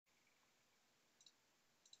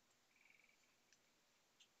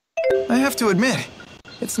have to admit,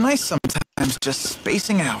 it's nice sometimes just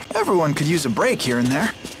spacing out. Everyone could use a break here and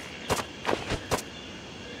there.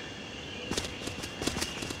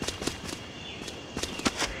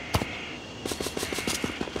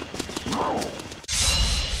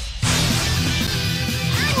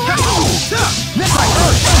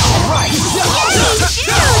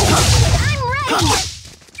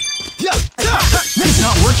 It's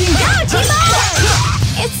not working? Go,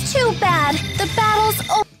 Timo! It's too bad. The battle's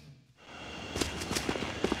over.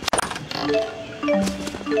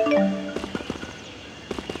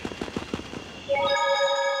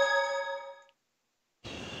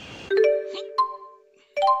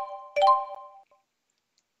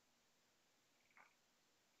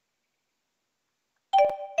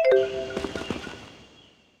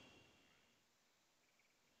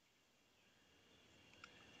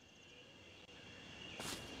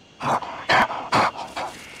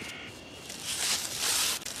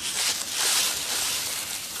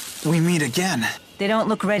 We meet again. They don't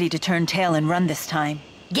look ready to turn tail and run this time.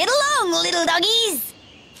 Get along, little doggies!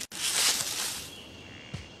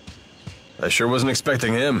 I sure wasn't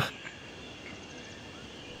expecting him.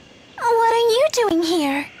 What are you doing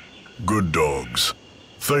here? Good dogs.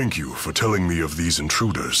 Thank you for telling me of these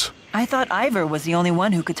intruders. I thought Ivor was the only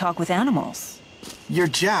one who could talk with animals. You're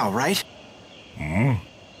Zhao, right? I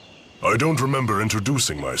don't remember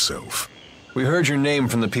introducing myself. We heard your name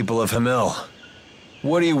from the people of Hamel.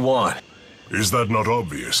 What do you want? Is that not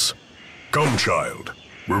obvious? Come, child.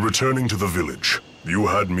 We're returning to the village. You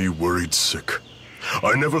had me worried sick.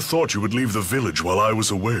 I never thought you would leave the village while I was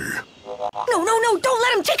away. No, don't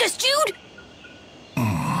let him take us, Jude!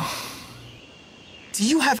 Do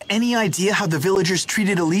you have any idea how the villagers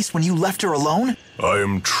treated Elise when you left her alone? I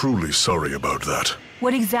am truly sorry about that.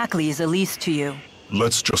 What exactly is Elise to you?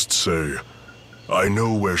 Let's just say, I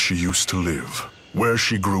know where she used to live, where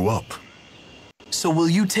she grew up. So will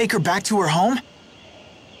you take her back to her home?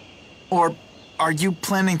 Or are you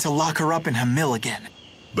planning to lock her up in Hamil again?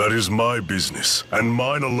 That is my business, and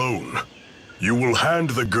mine alone. You will hand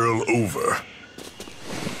the girl over.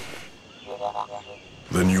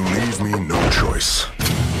 Then you leave me no choice.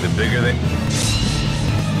 The bigger they...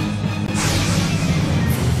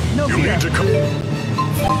 No You fear. need to come...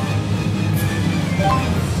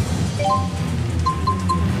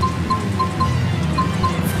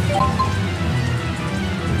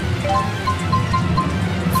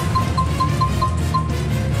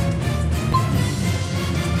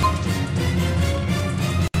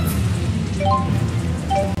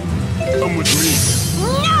 Come with me.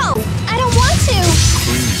 No! I don't want to!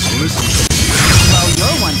 Please listen to me. Well,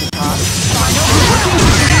 you're one to talk.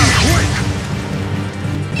 Quick!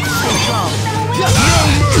 Stay strong. No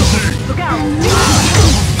mercy! Look out!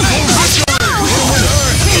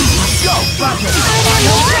 Go, Roger!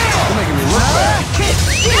 You're making me look bad.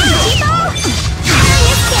 Tipo? Are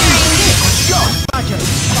you scaring? Go, Roger!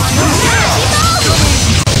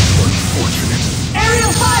 Unfortunate.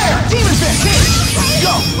 Aerial fire! Demon fist!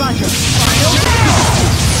 Go, Roger!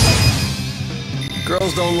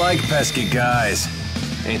 Girls don't like pesky guys.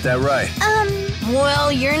 Ain't that right?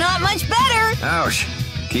 Well, you're not much better. Ouch.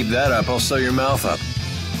 Keep that up, I'll sew your mouth up.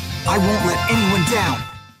 I won't let anyone down.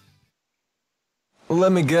 Well,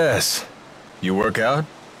 let me guess. You work out?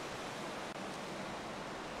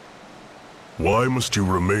 Why must you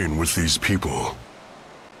remain with these people?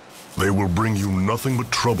 They will bring you nothing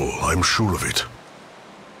but trouble, I'm sure of it.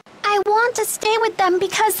 I want to stay with them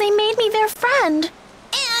because they made me their friend.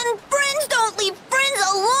 And friends don't leave friends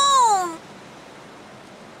alone!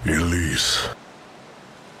 Elise.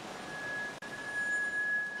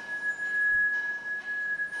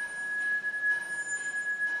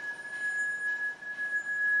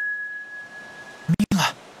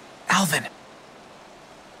 Mila, Alvin.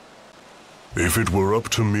 If it were up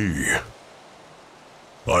to me,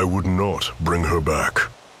 I would not bring her back.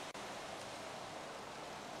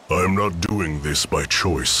 I am not doing this by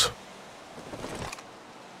choice.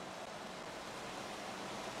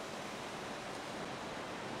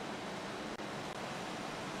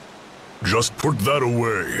 Just put that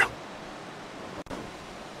away.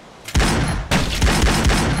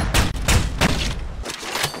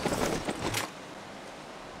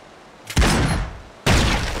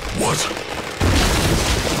 What?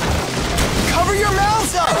 Cover your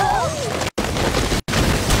mouths up!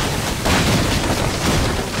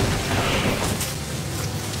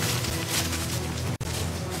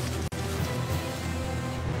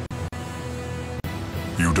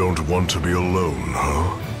 You don't want to be alone,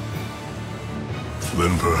 huh?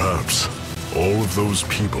 Then perhaps all of those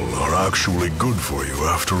people are actually good for you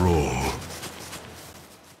after all.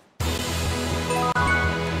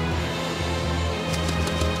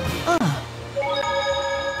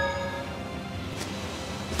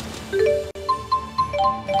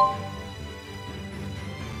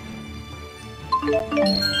 Didn't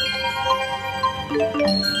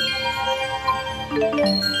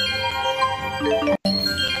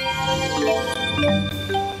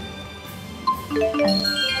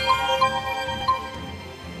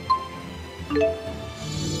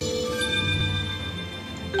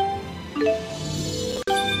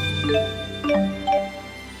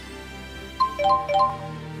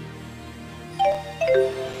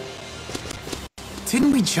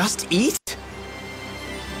we just eat?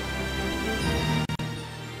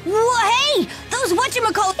 Hey! Those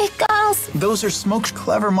whatchamacallit... It goes... Those are smoked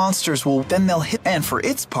clever monsters then they'll hit and for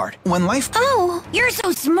its part. When life... Oh, you're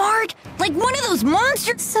so smart! Like one of those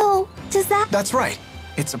monsters! So, does that... That's right.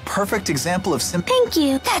 It's a perfect example of Thank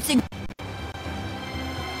you. That's a...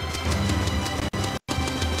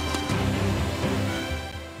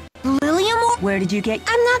 Lilium? Where did you get...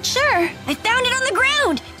 I'm not sure. I found it on the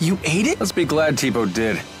ground! You ate it? Let's be glad Tipo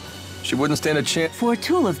did. She wouldn't stand a chance. For a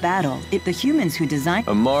tool of battle, the humans who designed...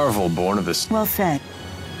 A marvel born of this. Well said.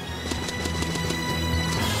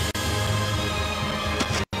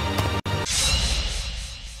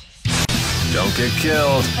 Don't get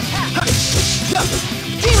killed.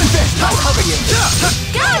 Demon Fist! I'll cover you!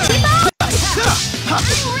 Go, Tipo! I'm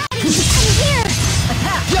here!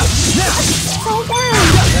 So down!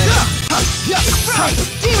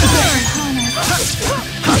 Demon Fist!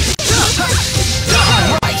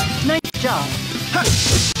 Nice job.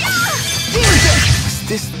 Demon Fist! Is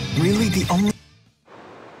this really the only...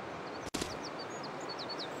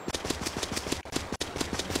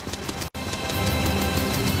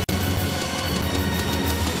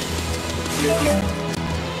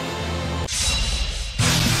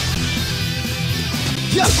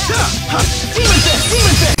 Demon Fist!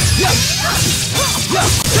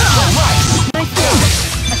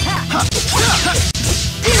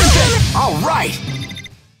 Demon Fist! All right!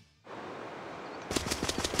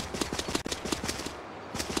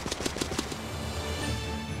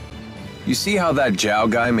 You see how that Zhao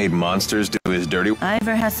guy made monsters do his dirty...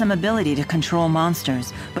 Ivor has some ability to control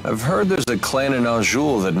monsters, but I've heard there's a clan in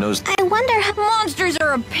Anjul that knows... I wonder how... Monsters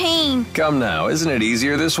are a pain. Come now, isn't it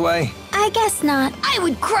easier this way? I guess not. I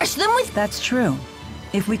would crush them with... that's true.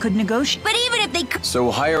 If we could negotiate... But even if they could... So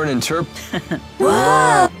hire an interpreter.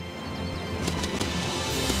 Whoa!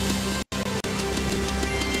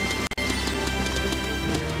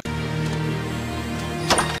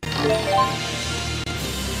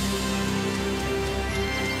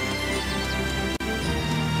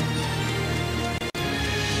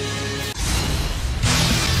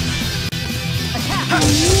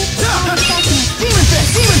 Demon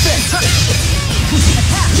Fist! Demon Fist!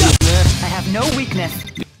 I have no weakness.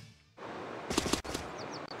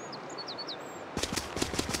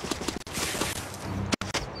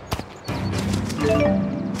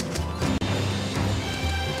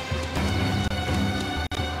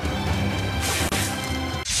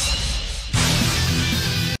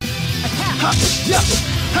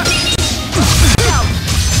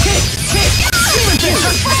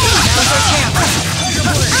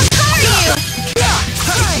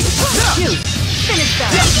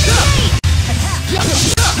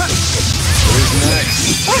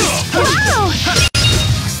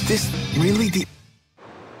 Is this really the...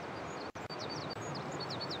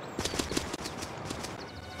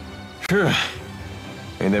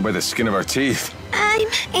 Ain't that by the skin of our teeth?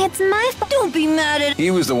 It's my fault. Don't be mad at...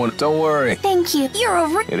 He was the one. Don't worry. Thank you. You're a...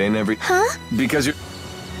 It ain't every... Huh? Because you're...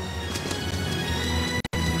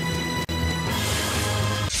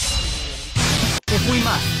 If we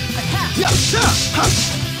must.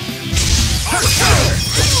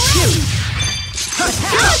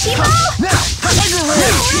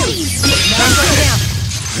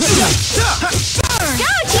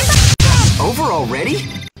 Over already?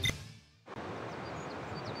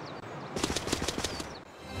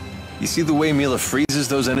 You see the way Mila freezes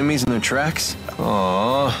those enemies in their tracks?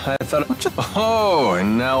 Oh, I thought... Oh,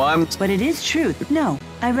 and now I'm... But it is true. No,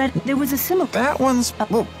 I read there was a similar... That one's...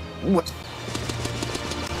 Well, what?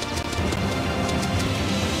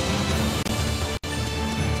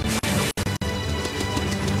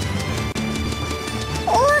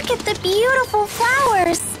 Look at the beautiful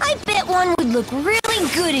flowers. I bet one would look really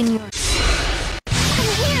good in your... I'm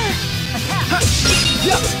here.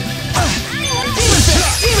 Demon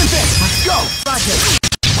Fist! Demon Fist! Let's go! Roger.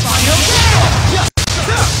 Go,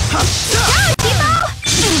 Tipo!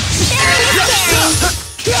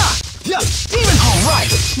 Demon! All right!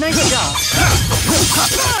 Nice job.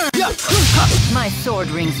 My sword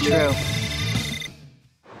rings true.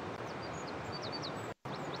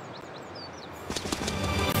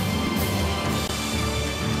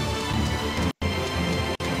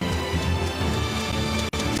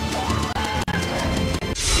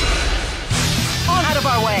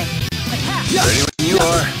 Ready when you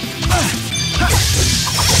are.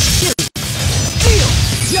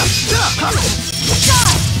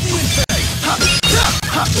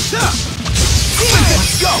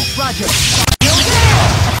 Let's go! Roger.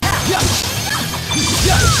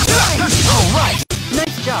 All right!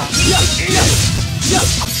 Nice job.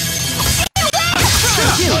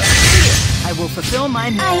 I will fulfill my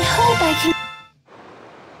mission. I hope I can.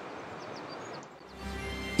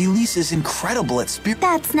 Elise is incredible at spirit.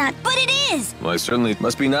 That's not. But it is! Well, it certainly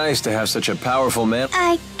must be nice to have such a powerful man.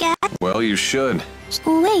 I guess. Well, you should.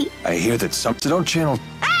 Wait. I hear that some don't channel.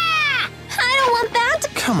 Ah! I don't want that!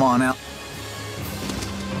 Come on, Al.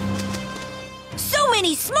 So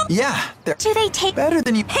many smoke! Yeah, they're Do they take. better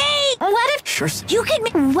than you. Hey! What if. Sure. You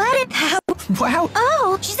can. What if. How? Wow.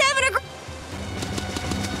 Oh! She's having a.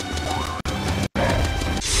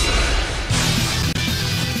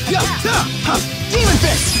 Demon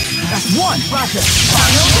Fist! That's one! Roger!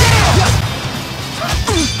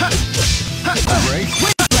 Break.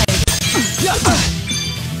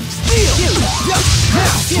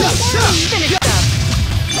 Steal! Finish up.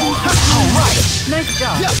 All right! Nice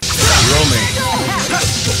job. Roll me.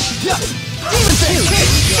 Demon Fist!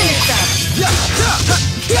 Finish up.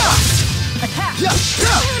 Attack.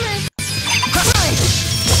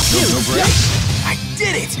 No break. I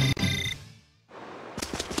did it!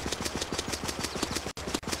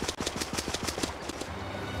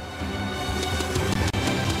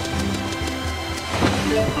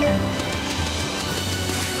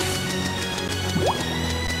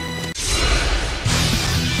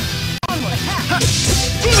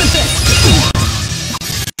 Demon Fist!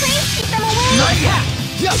 Please keep them away! Not yet!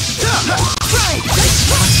 Right!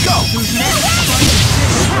 Let's go!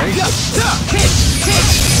 Break. Hit!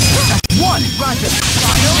 That's one! Roger!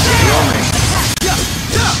 Roll me.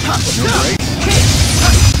 No break.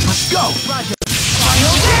 Let's go! Roger.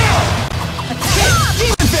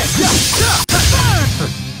 Demon Fist!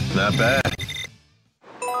 Not bad.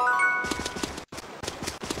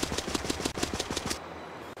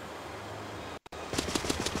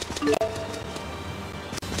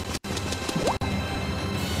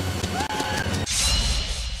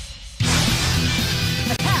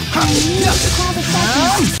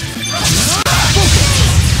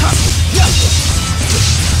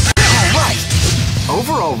 Alright!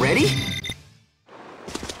 Over already?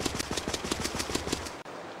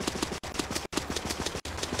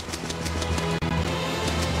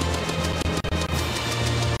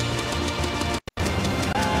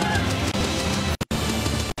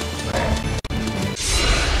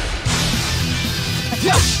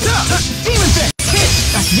 Demon Fist! Hit!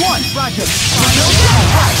 That's one! Roger!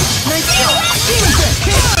 Alright! Nice job! Demon Fist!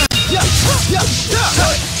 Hit!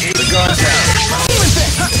 Keep the guards down. Demon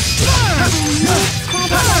Fist!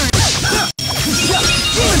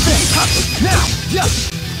 Demon Fist! Now!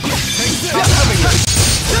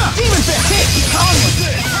 Demon Fist!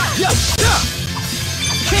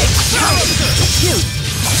 Hit! Shoot.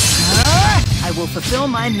 I will fulfill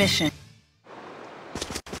my mission.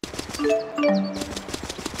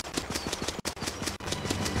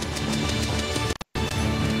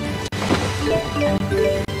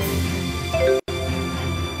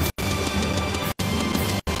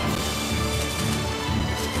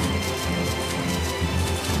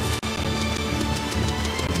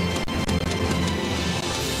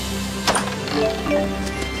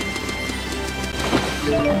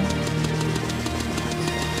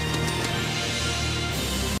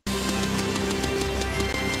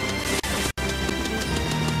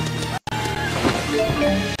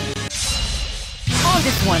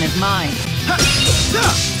 This one is mine. Hit!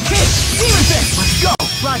 Demon Fist! Let's go!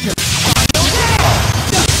 Roger.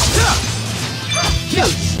 Shoot!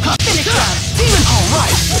 Finish up. Demon!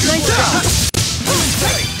 Alright! Nice job.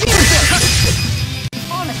 Demon Fist!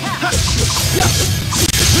 On attack.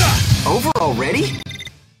 Over already?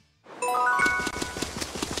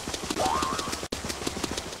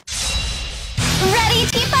 Ready,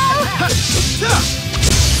 Tipo?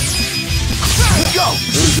 Go!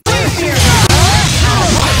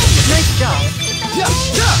 Nice job.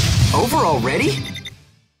 Over already?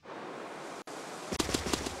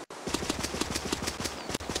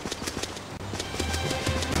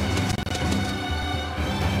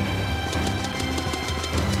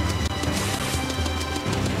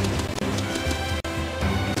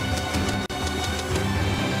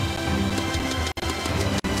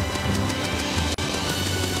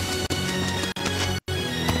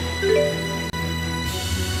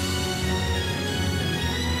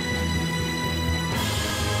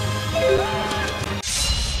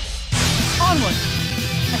 Onward.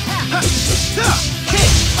 Attack.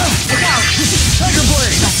 Hit! Look out! Tiger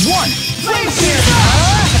Blade! That's one!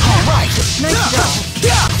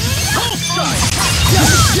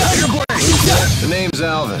 The name's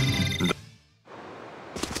Alvin.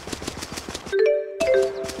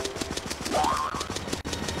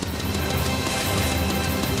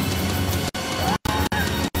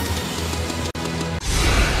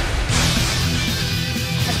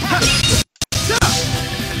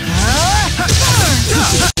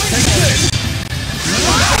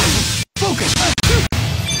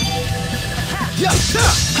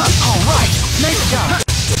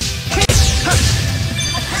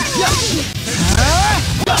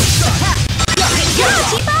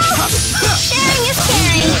 Sharing is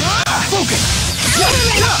caring.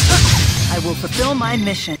 I will fulfill my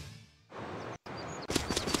mission.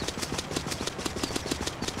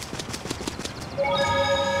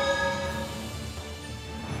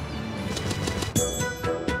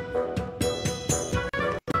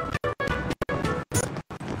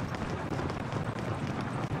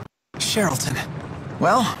 Sherrilton.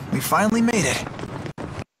 Well, we finally made it.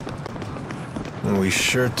 We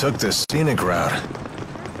sure took the scenic route.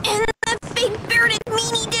 And that big bearded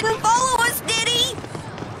meanie didn't follow us, did he?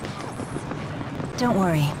 Don't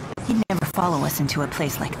worry. He'd never follow us into a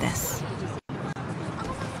place like this.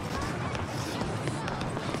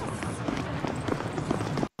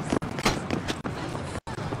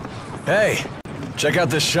 Hey, check out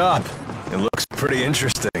this shop. It looks pretty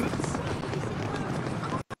interesting.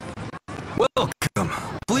 Welcome.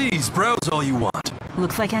 Please browse all you want.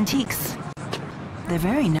 Looks like antiques. They're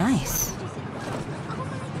very nice.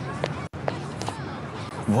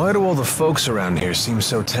 Why do all the folks around here seem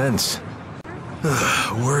so tense?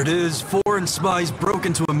 Word is, foreign spies broke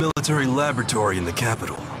into a military laboratory in the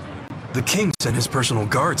capital. The king sent his personal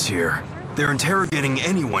guards here. They're interrogating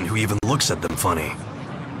anyone who even looks at them funny.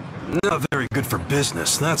 Not very good for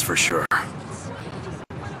business, that's for sure.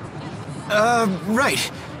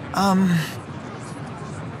 Right.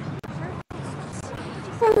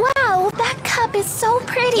 Wow, that cup is so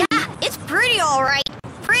pretty. Yeah, it's pretty alright.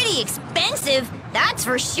 Pretty expensive, that's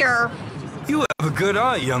for sure. You have a good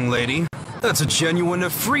eye, young lady. That's a genuine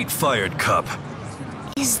Efreet-fired cup.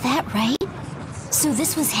 Is that right? So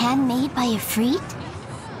this was handmade by Efreet?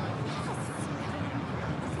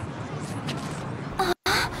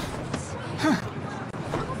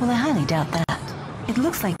 Well, I highly doubt that. It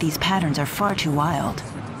looks like these patterns are far too wild.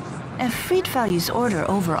 Efreet values order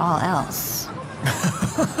over all else.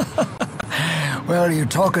 Well, you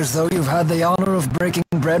talk as though you've had the honor of breaking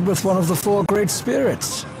bread with one of the four great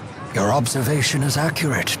spirits. Your observation is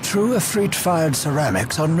accurate. True Efreet-fired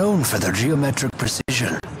ceramics are known for their geometric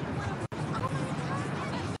precision.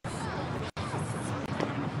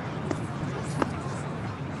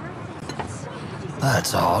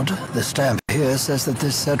 That's odd. The stamp here says that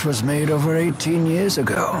this set was made over 18 years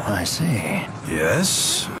ago. I see.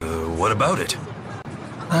 Yes? What about it?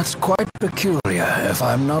 That's quite peculiar. If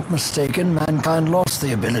I'm not mistaken, mankind lost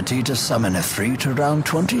the ability to summon Efreet around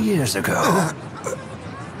 20 years ago.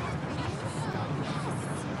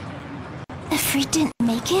 Efreet didn't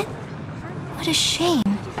make it? What a shame.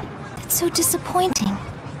 That's so disappointing.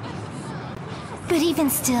 But even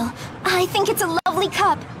still, I think it's a lovely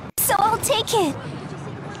cup, so I'll take it.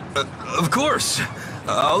 Of course.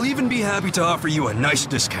 I'll even be happy to offer you a nice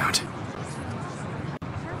discount.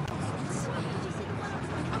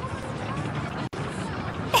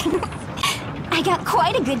 I got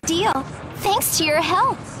quite a good deal, thanks to your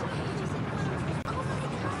help.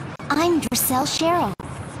 I'm Drissel Cheryl.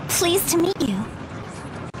 Pleased to meet you.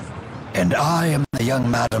 And I am the young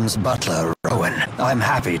madam's butler, Rowan. I'm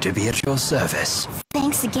happy to be at your service.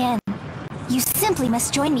 Thanks again. You simply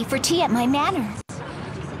must join me for tea at my manor.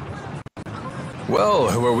 Well,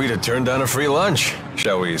 who are we to turn down a free lunch?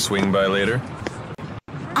 Shall we swing by later?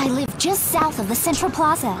 I live just south of the Central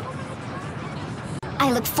Plaza.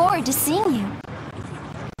 I look forward to seeing you.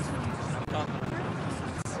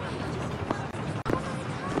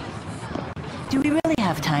 Do we really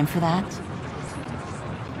have time for that?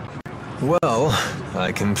 Well,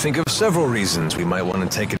 I can think of several reasons we might want to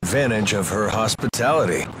take advantage of her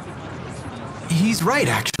hospitality. He's right,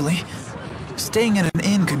 actually. Staying at an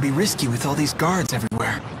inn could be risky with all these guards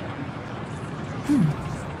everywhere.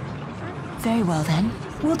 Very well then.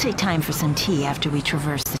 We'll take time for some tea after we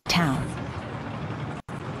traverse the town.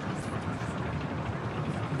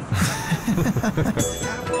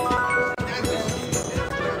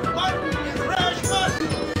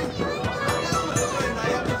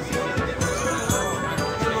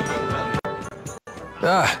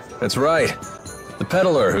 Ah, that's right. The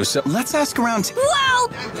peddler who sells... Let's ask around. Wow!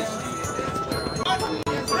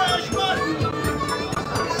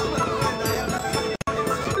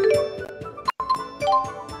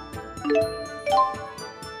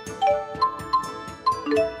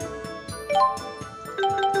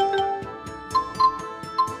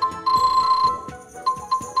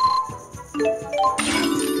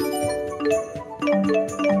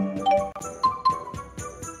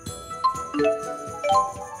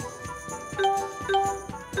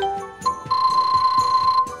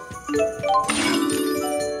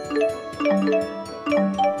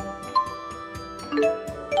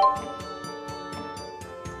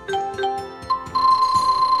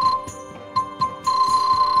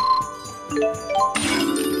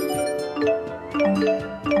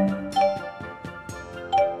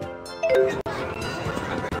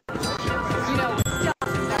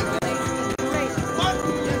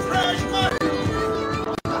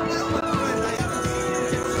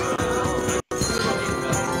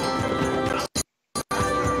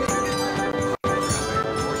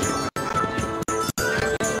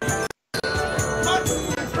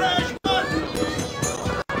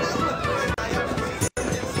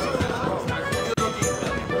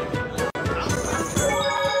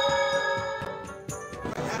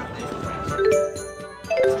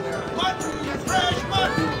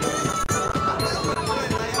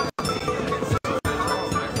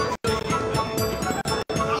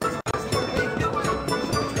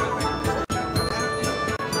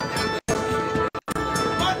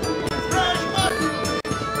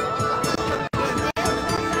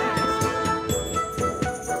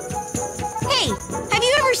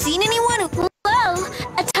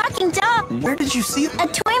 Where did you see them? A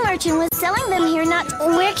toy merchant was selling them here not...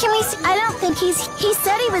 Where can we see... I don't think he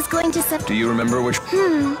said he was going to... Do you remember which...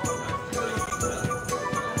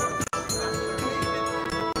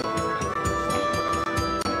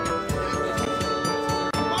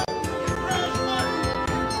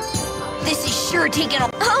 This is sure taking a...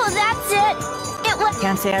 Oh, that's it! It was...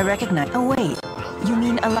 Can't say I recognize... Oh, wait. You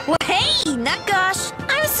mean a lot... Well, hey, not gosh.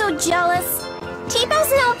 I'm so jealous.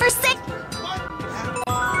 T-Bow's known for sick...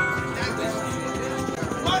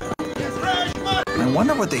 I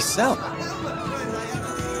wonder what they sell.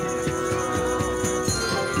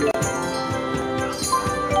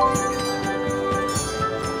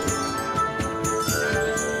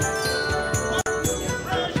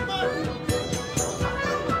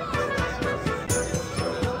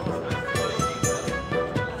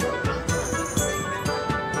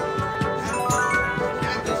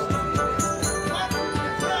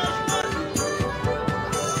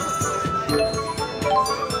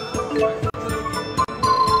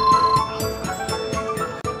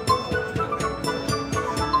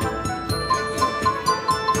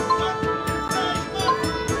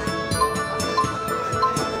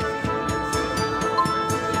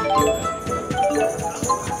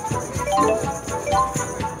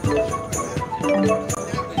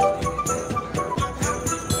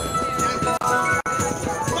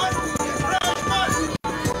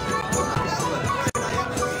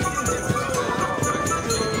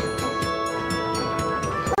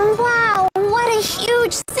 Wow, what a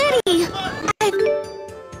huge city!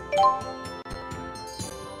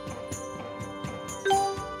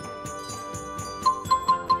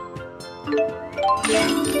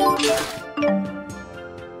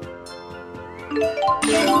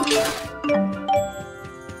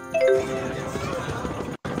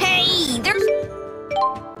 Hey, there's...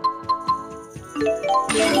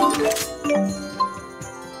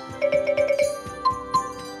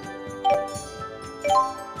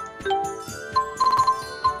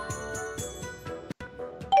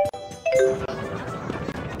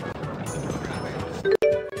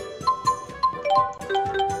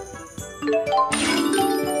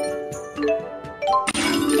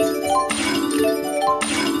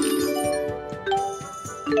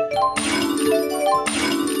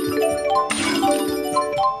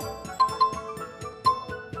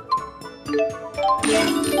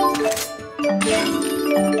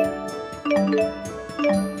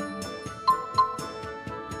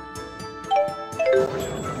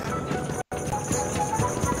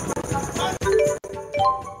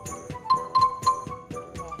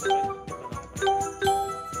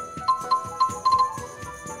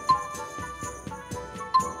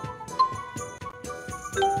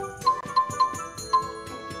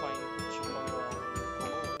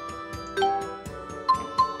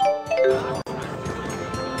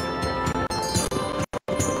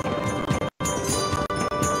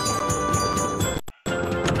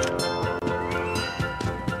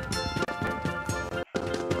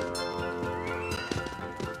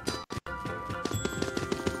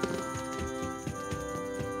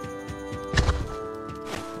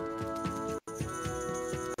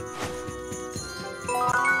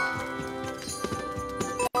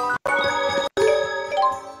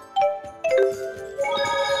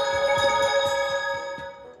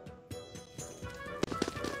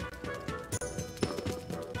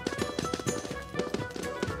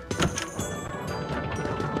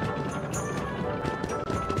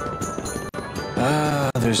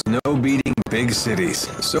 There's no beating big cities.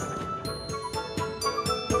 So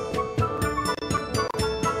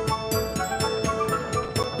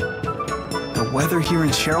weather here in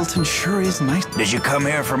Sherrilton sure is nice. Did you come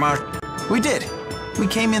here from our... We did. We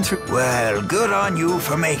came in through... Well, good on you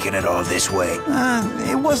for making it all this way.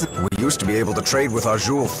 It wasn't... We used to be able to trade with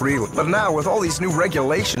Azul freely, but now with all these new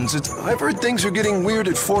regulations, it's... I've heard things are getting weird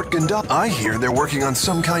at Fort Gandal. I hear they're working on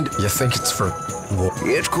some kind of... You think it's for...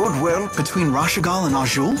 It could well. Between Rashagal and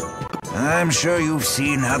Azul? I'm sure you've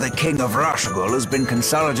seen how the King of Rashagal has been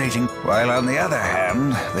consolidating, while on the other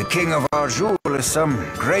hand, the King of Azul is some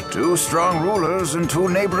great two strong rulers in two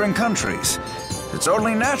neighboring countries. It's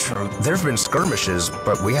only natural. There've been skirmishes,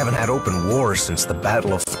 but we haven't had open wars since the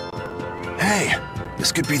Battle of... Hey,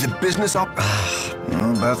 this could be the business op...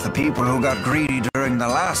 About the people who got greedy during the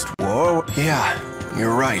last war. Yeah,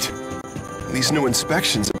 you're right. These new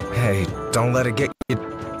inspections... Hey, don't let it get you...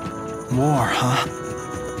 War, huh?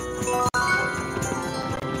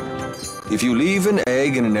 If you leave an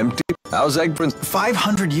egg in an empty... How's egg prince...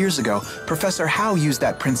 500 years ago, Professor Howe used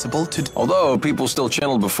that principle to... Although people still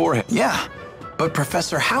channeled beforehand. Yeah, but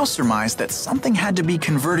Professor Howe surmised that something had to be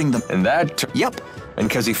converting them... And that... Yep. And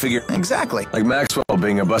because he figured... Exactly. Like Maxwell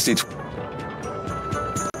being a busty...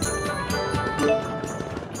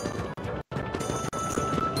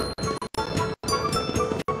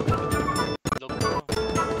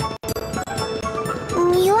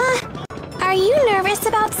 Mila, are you nervous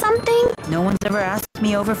about something? No one's ever asked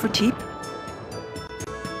me over for tea.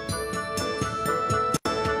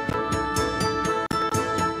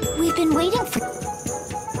 We've been waiting for...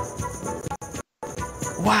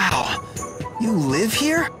 Wow. You live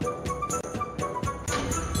here?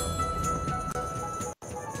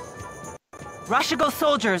 Rashagal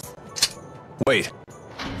soldiers! Wait.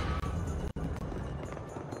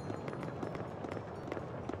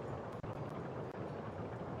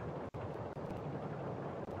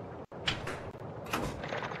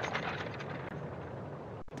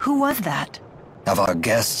 Who was that? Have our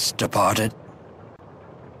guests departed?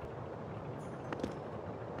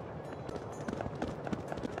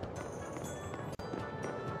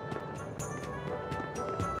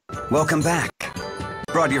 Welcome back.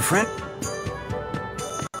 Brought your friend?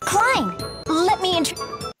 Klein, let me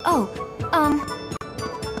Oh,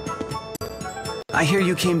 I hear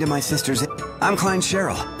you came to my sister's... I'm Klein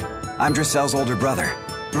Cheryl. I'm Drissel's older brother.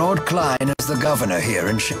 Lord Klein is the governor here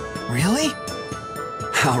in Really?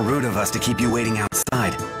 How rude of us to keep you waiting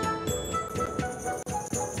outside.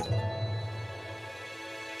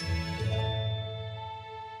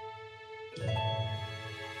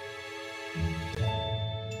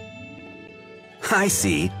 I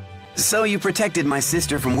see. So you protected my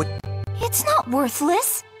sister from what? it's not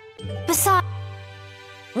worthless. Besides...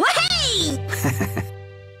 Wahey!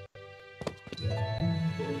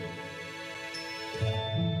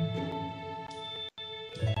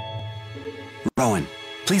 Rowan,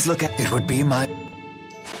 please look at... It would be my...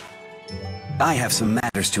 I have some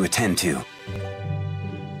matters to attend to.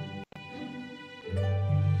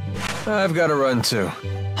 I've got to run too.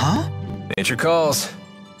 Huh? Nature calls.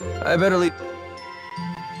 I better leave.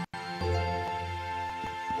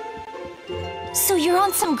 So you're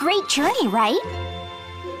on some great journey, right?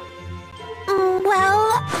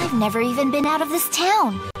 Well, I've never even been out of this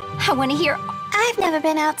town. I want to hear... I've never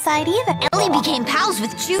been outside either. Ellie became pals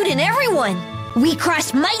with Jude and everyone. We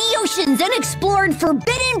crossed mighty oceans and explored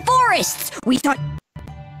forbidden forests. We thought...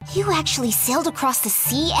 You actually sailed across the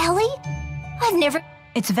sea, Ellie? I've never...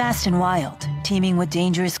 It's vast and wild, teeming with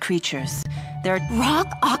dangerous creatures. There are... Rock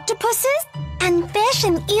octopuses? And fish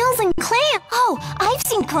and eels and clams. Oh, I've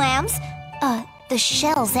seen clams. The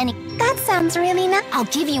shells any... That sounds really nice. I'll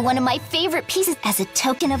give you one of my favorite pieces as a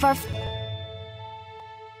token of our...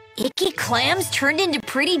 Icky clams turned into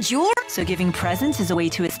pretty jewelry? So giving presents is a way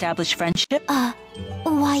to establish friendship?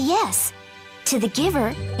 Why yes. To the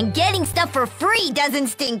giver. And getting stuff for free doesn't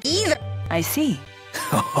stink either. I see.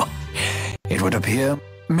 It would appear.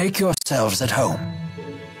 Make yourselves at home.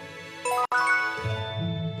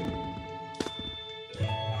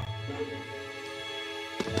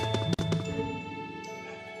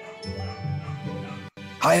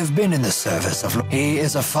 I have been in the service of... He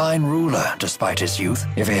is a fine ruler, despite his youth.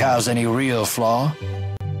 If he has any real flaw...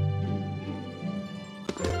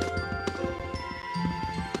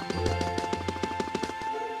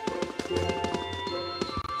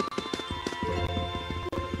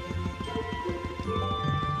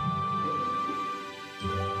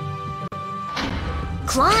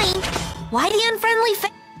 Klein, why the unfriendly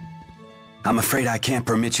face? I'm afraid I can't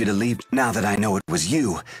permit you to leave now that I know it was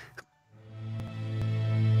you.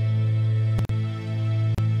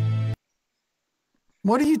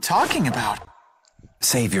 What are you talking about?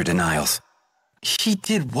 Save your denials. He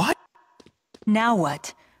did what? Now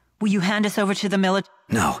what? Will you hand us over to the military?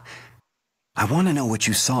 No. I want to know what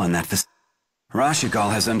you saw in that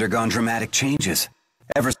Rashigal has undergone dramatic changes.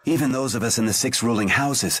 Even those of us in the 6 ruling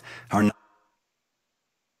houses are not.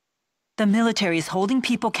 The military is holding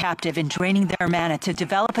people captive and draining their mana to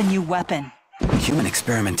develop a new weapon. Human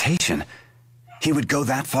experimentation? He would go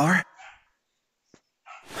that far?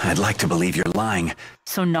 I'd like to believe you're lying.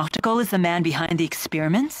 So Noctigal is the man behind the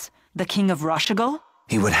experiments? The king of Rashigal?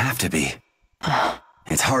 He would have to be.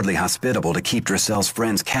 It's hardly hospitable to keep Drissel's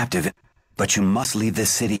friends captive, but you must leave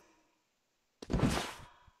this city.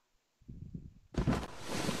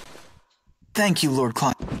 Thank you, Lord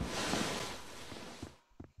Klein.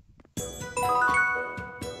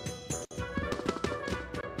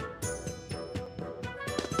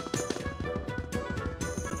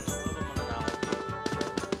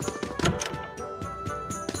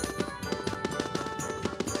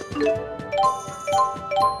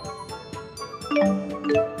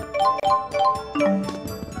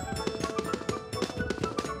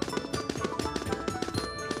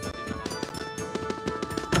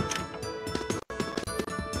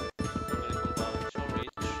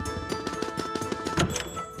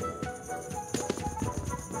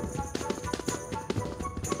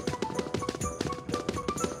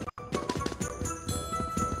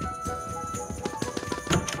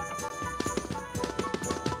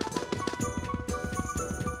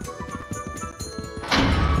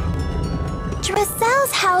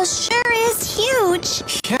 Drissel's house sure is huge.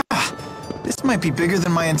 Yeah, this might be bigger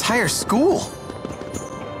than my entire school.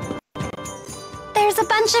 There's a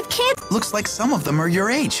bunch of kids. Looks like some of them are your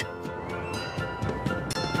age.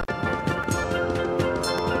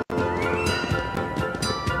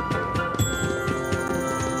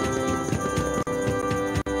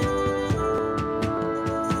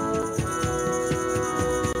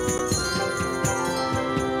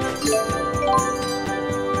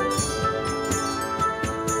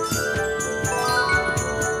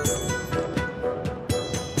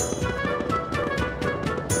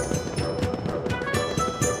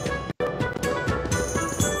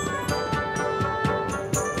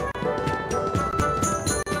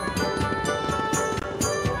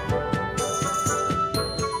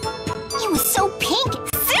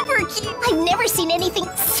 Anything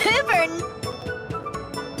super.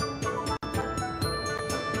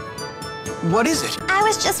 What is it? I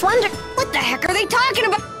was just wondering, what the heck are they talking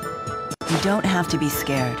about? You don't have to be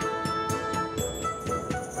scared.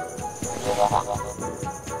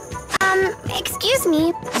 Excuse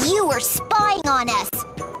me. You were spying on us.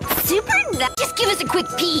 Super? Just give us a quick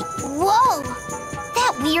peek. Whoa!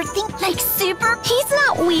 That weird thing, like super? He's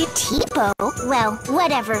not weird. Tipo? Well,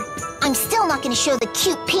 whatever. I'm still not gonna show the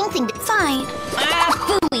cute pink thing. Fine.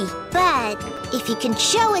 Phooey. But if you can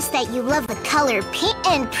show us that you love the color pink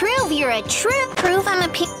and prove you're a true I'm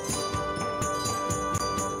a pink.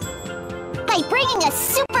 By bringing a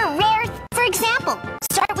super rare, for example,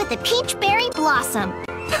 start with a peach berry blossom.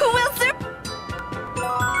 Well, sir.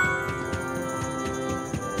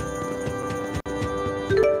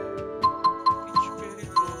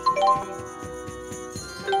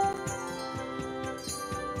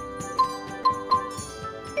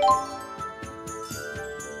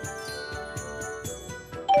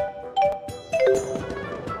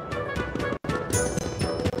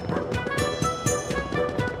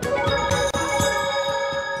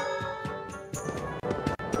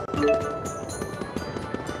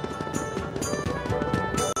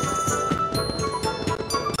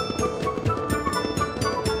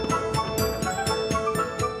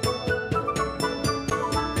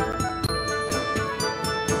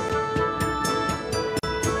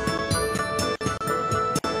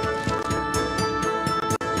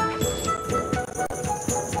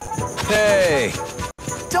 Hey!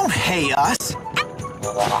 Don't hey us!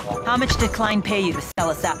 How much did Klein pay you to sell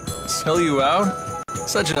us out? Sell you out?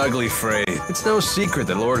 Such an ugly phrase. It's no secret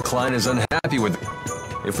that Lord Klein is unhappy with it.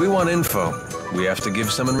 If we want info, we have to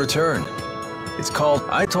give some in return. It's called,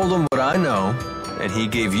 I told him what I know, and he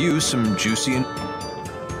gave you some juicy and...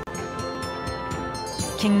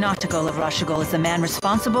 King Noctigal of Rashigal is the man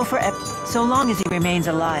responsible for so long as he remains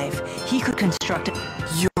alive, he could construct a...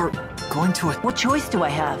 You're going to... What choice do I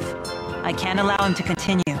have? I can't allow him to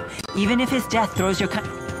continue, even if his death throws your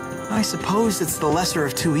I suppose it's the lesser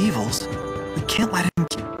of two evils. We can't let him...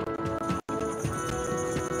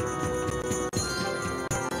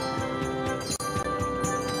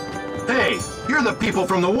 Hey, you're the people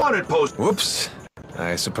from the wanted post. Whoops.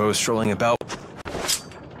 I suppose strolling about...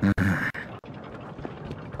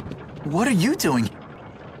 What are you doing?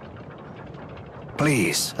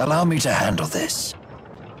 Please, allow me to handle this.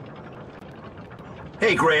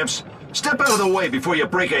 Hey, Gramps. Step out of the way before you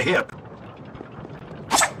break a hip.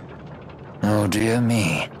 Oh dear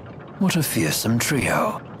me. What a fearsome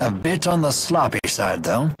trio. A bit on the sloppy side,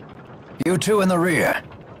 though. You two in the rear.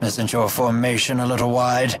 Isn't your formation a little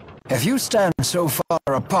wide? If you stand so far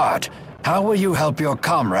apart, how will you help your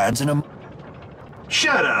comrades in a...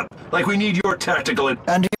 Shut up! Like we need your tactical...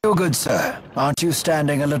 And you, good sir, aren't you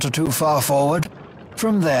standing a little too far forward?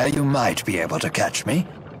 From there you might be able to catch me,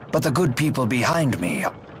 but the good people behind me...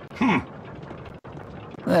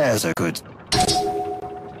 There's a good...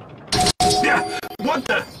 Yeah, what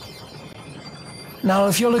the... Now,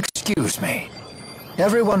 if you'll excuse me,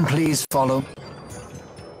 everyone please follow...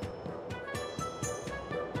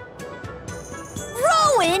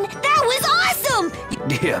 Rowan, that was awesome!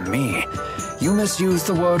 Dear me, you misused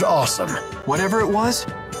the word awesome. Whatever it was?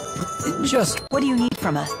 Just... What do you need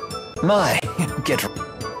from us? Get...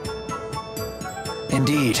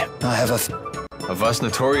 Indeed, I have Of us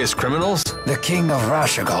notorious criminals? The King of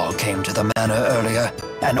Rashigal came to the manor earlier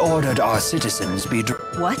and ordered our citizens be...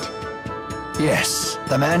 What? Yes,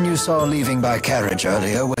 the man you saw leaving by carriage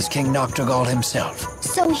earlier was King Nocturgal himself.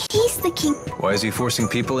 So he's the king. Why is he forcing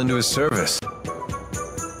people into his service?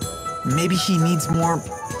 Maybe he needs more...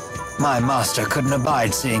 My master couldn't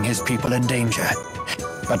abide seeing his people in danger.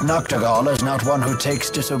 But Nocturgal is not one who takes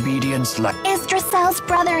disobedience like... Yggdrasil's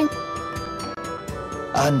brother and...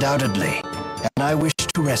 Undoubtedly, and I wish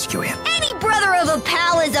to rescue him. Any brother of a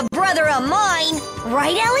pal is a brother of mine!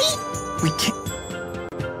 Right, Ellie? We can't...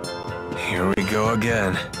 Here we go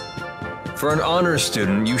again. For an honors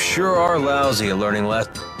student, you sure are lousy at learning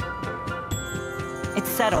lessons. It's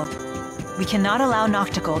settled. We cannot allow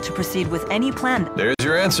Noctigal to proceed with any plan. There's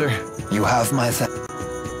your answer. You have my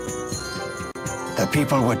The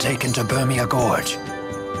people were taken to Burmia Gorge.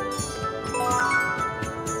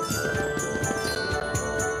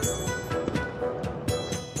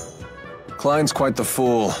 Klein's quite the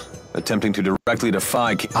fool, attempting to directly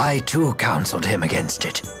defy... I too counseled him against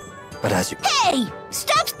it. But as you... Hey!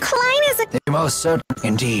 Stop! Klein is a... Most certain.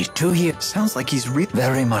 Indeed, 2 years. Sounds like he's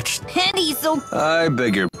very much. And he's so... I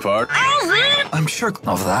beg your pardon. I'm sure...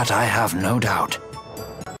 Of that I have no doubt.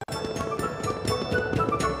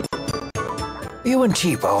 You and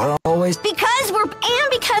Cheapo are always... Because we're... And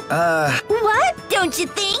because... What? Don't you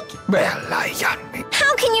think? Well,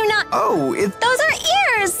 How can you not... Oh, it... Those are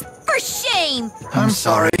ears! For shame! I'm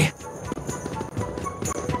sorry.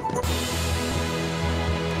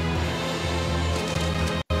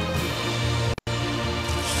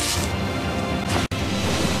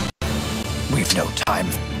 We've no time.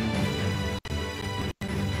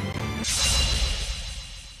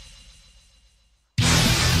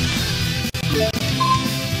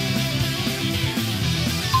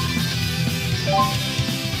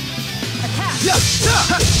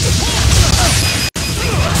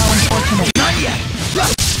 How unfortunate. Not yet.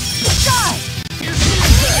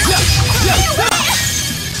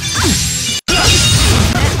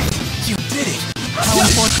 You did it! How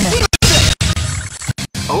unfortunate.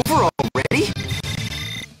 Over already?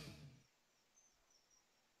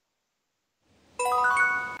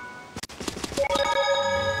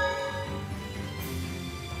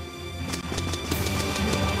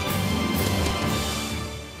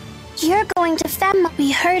 You're going to Fem.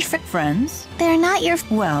 We heard from... Friends? They're not your...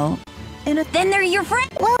 Well, Then they're your friend.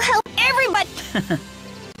 We'll help everybody.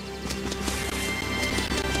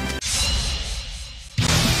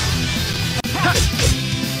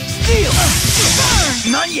 Steal!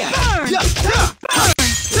 Burn! Not yet! Burn!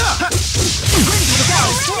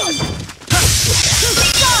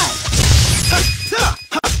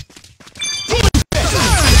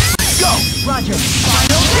 Go! Roger.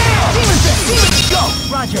 Final down! Demon Fist! Go!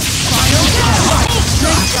 Roger. Final down!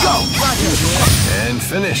 Let's go! Roger. And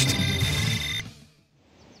finished.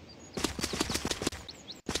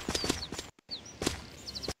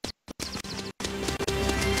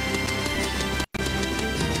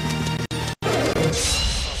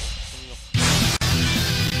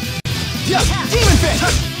 Yeah! Demon Fist!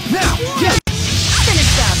 Now! Yeah!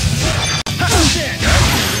 Finish them.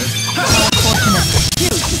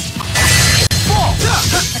 Fall!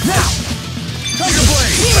 Now! Tiger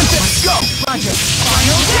Blade! Demon Fist! Go! Roger.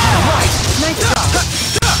 Final down! Right! Nice job.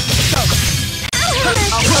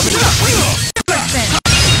 I'll cover it up!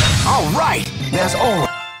 All right! There's all...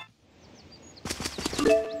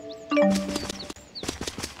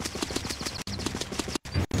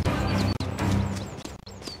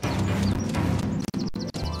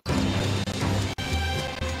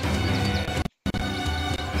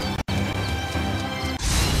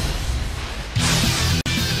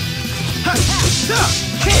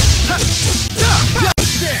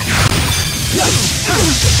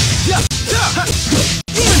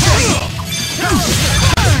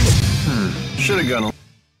 Should've gone a...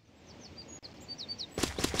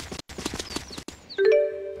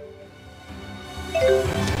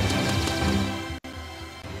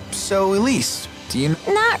 So, Elise, do you...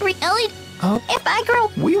 Not really. Oh. If I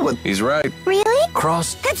grow... We would... He's right. Really?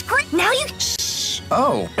 Cross... That's great. Now you... Shh.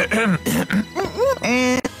 Oh.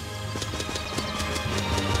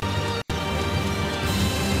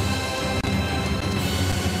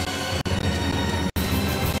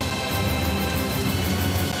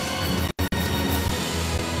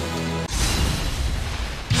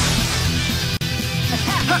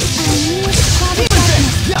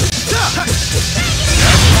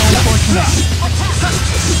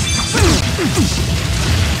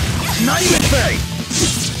 Not even fair.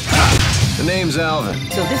 The name's Alvin.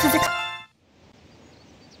 So this is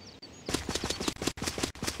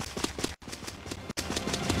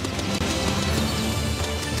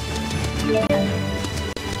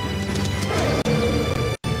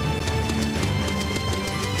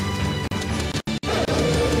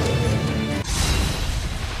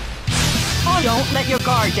Don't let your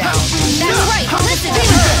guard down. That's right. Listen. I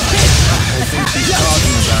think she's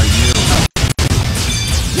talking about you.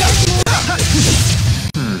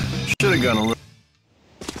 Should've gone a little...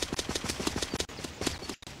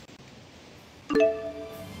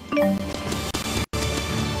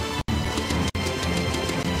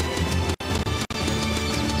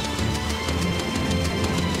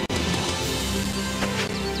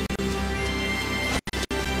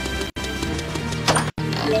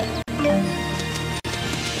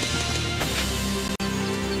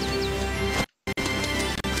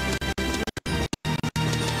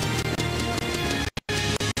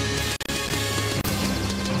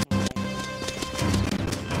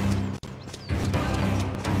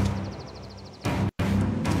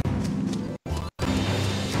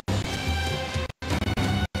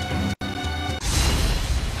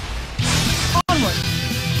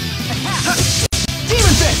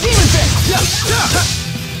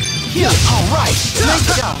 Yeah, alright! Nice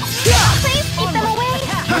job! Please keep them away.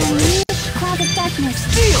 Cloud of darkness.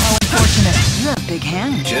 how unfortunate. You're a big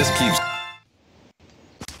hand. Just keeps...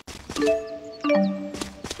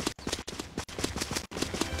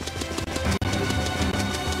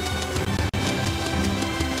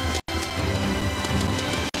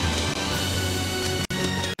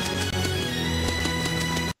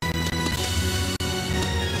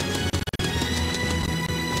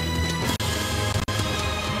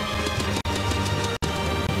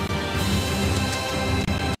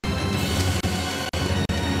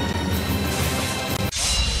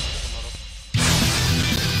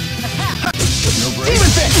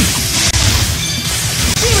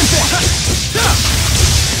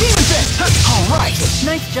 Alright!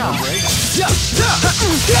 Nice job.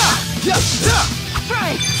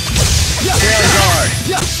 Right!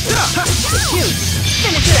 Cute.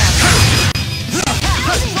 Finish it out.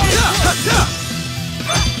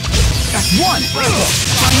 That's one!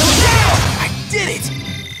 I did it!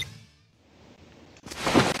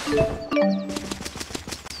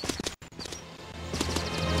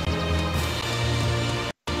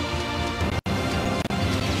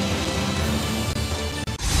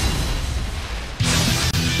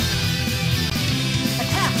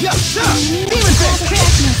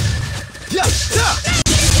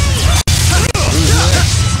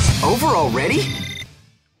 Over already?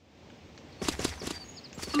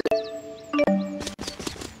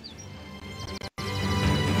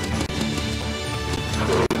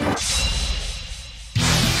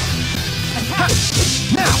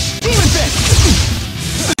 Now! Demon Fist!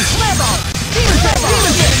 Level! Demon Fist!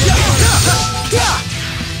 Demon Fist!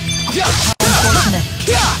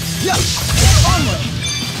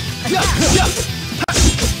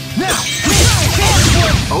 Now!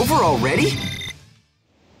 Over already?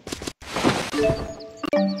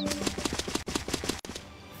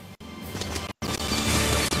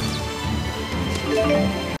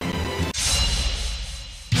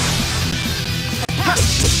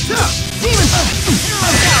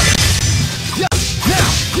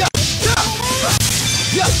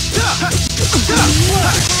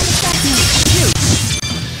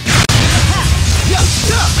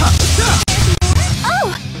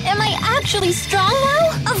 Oh, am I actually strong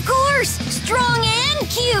now? Of course! Strong and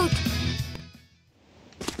cute!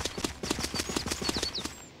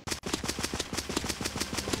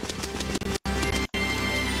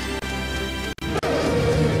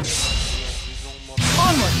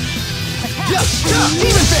 Onward!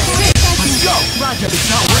 Demon Fist! Let's go! Roger, it's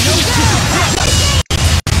not working.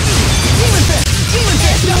 Demon Fist! Demon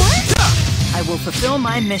Fist! I will fulfill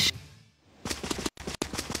my mission.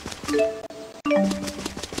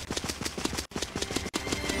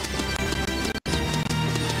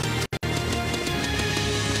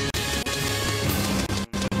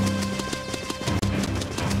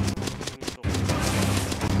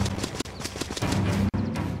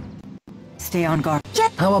 stay on guard.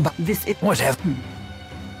 Yep. How about This is... whatever?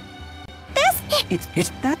 This?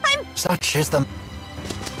 It's that. Such is the.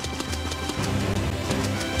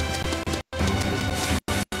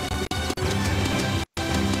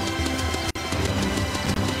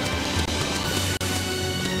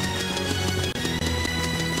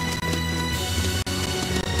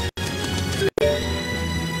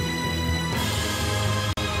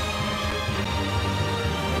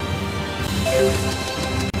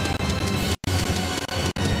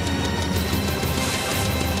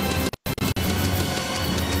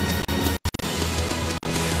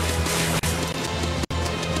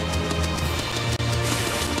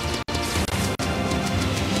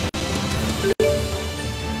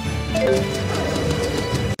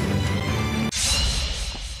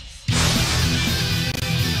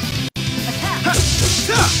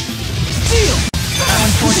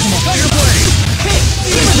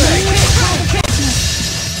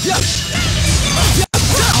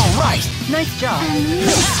 Nice job.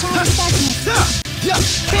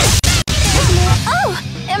 Oh!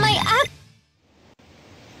 Am I up?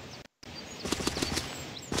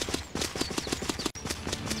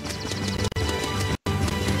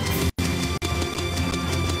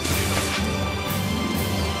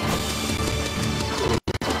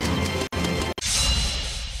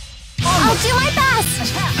 I'll do my best!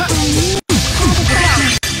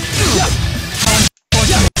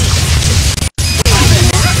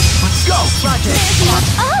 Let's go!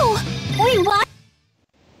 Oh! Wait, what?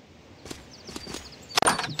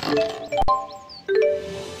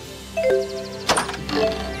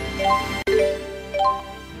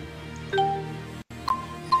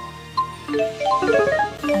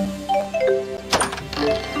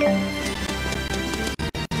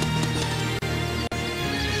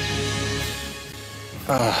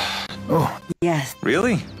 Oh, Yes.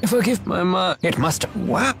 Really? forgive My ma... it must.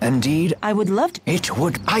 Wow, indeed. I would love to... It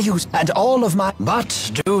would. I use and all of my.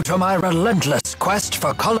 But due to my relentless quest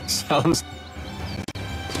for color. Sounds...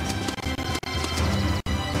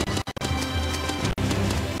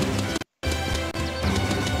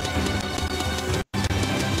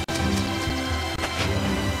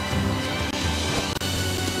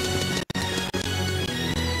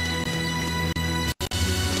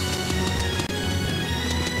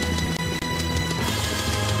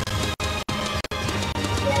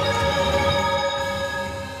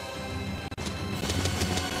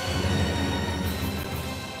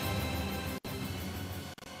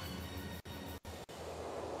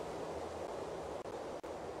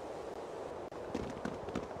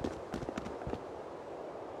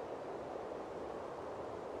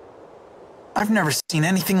 I've never seen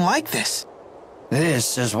anything like this.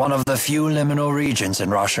 This is one of the few liminal regions in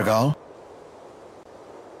Rashagal.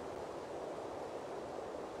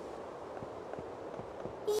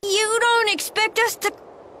 You don't expect us to...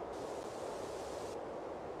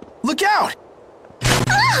 Look out!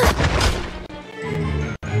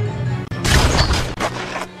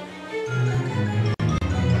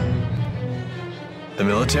 The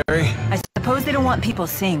military? I suppose they don't want people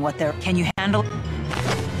seeing what they're... Can you handle...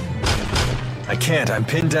 I can't, I'm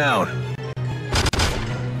pinned down.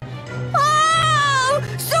 Oh!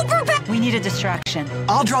 Super pa... We need a distraction.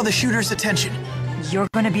 I'll draw the shooter's attention. You're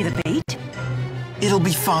gonna be the bait? It'll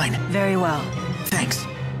be fine. Very well. Thanks.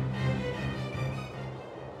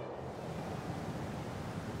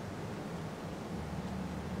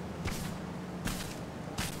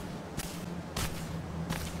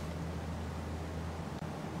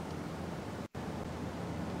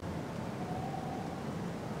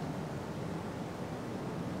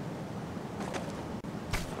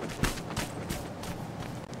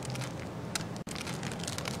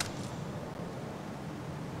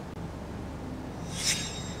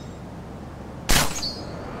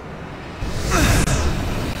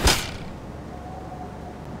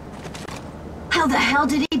 How the hell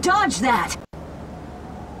did he dodge that?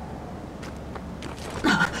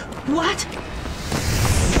 What?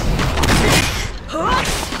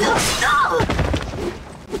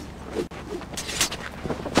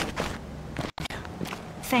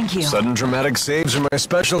 Thank you. Sudden dramatic saves are my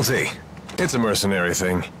specialty. It's a mercenary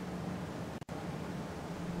thing.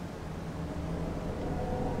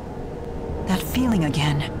 That feeling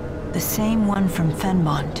again. The same one from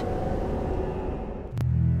Fenmont.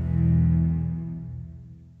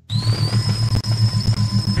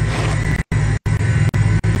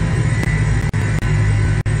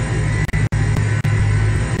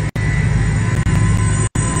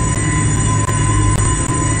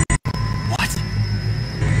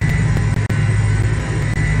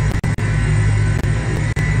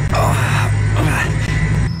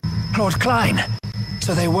 Lord Klein.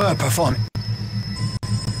 So they were performing.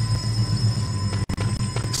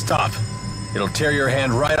 Stop. It'll tear your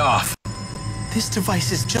hand right off. This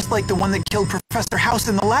device is just like the one that killed Professor House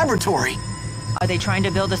in the laboratory. Are they trying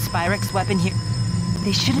to build a Spyrex weapon here?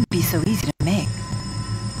 They shouldn't be so easy to make.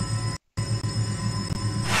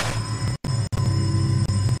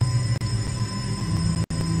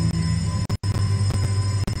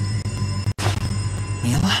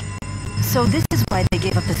 Mila? So this is why they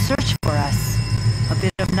gave up the search for us. A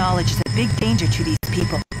bit of knowledge is a big danger to these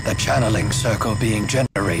people. The channeling circle being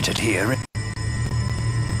generated here.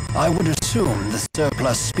 I would assume the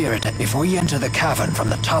surplus spirit. If we enter the cavern from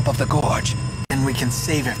the top of the gorge, then we can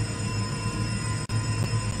save it.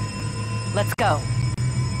 Let's go.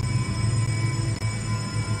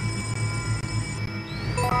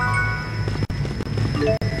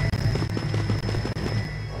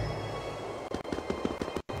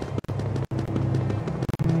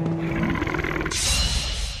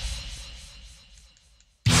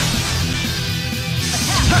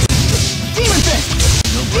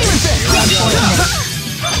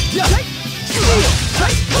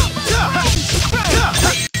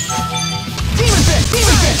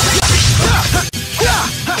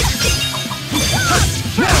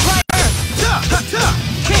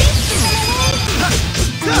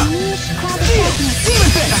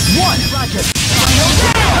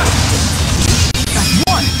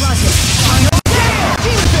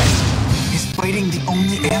 Is fighting the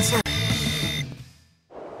only answer?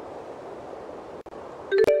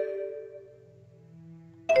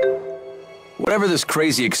 Whatever this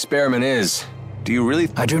crazy experiment is, do you really—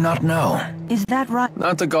 I do not know. Is that right?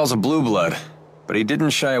 Not the Gauls of Blue Blood, but he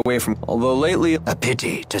didn't shy away from— although lately— A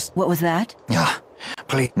pity, just— What was that?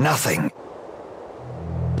 Please, nothing.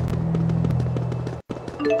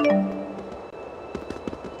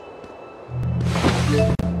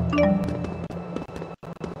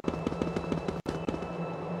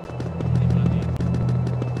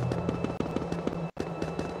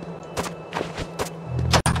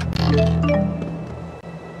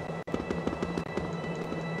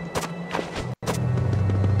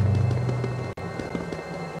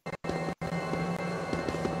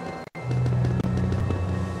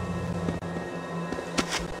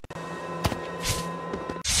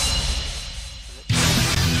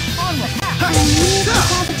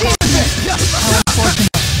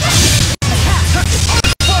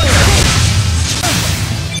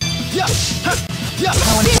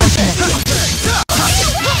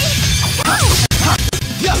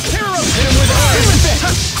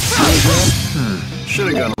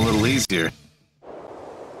 Should've gone a little easier.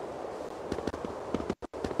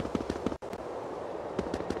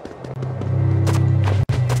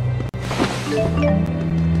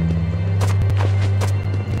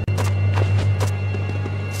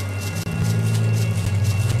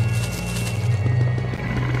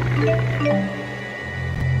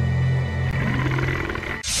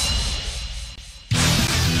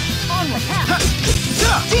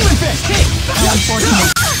 Demon Fist! How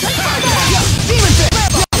unfortunate! Demon Fist!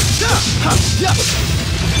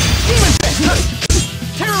 Demon Fist!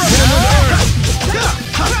 Terror of the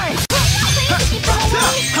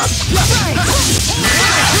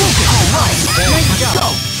Alright, go!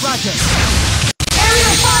 Roger!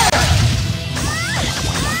 Aerial fire!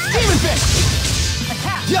 Demon Fist!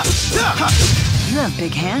 Attack! You have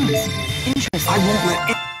big hands. Interesting. I won't let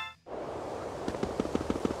it—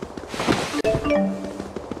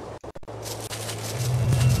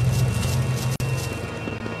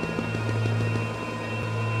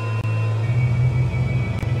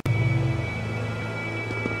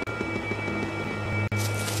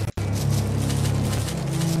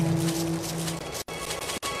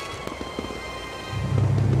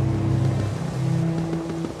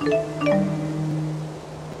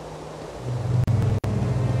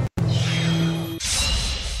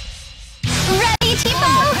 Ready,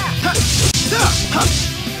 Tipo?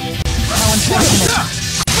 How unfortunate.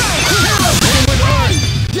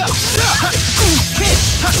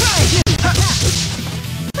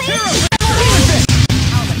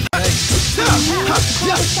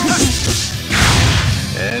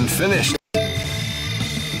 And finished.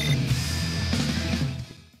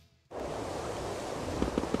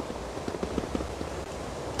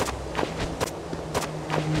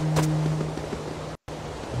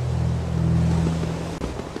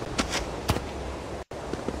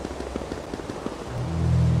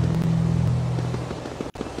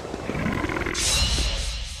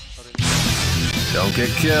 Don't get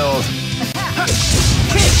killed.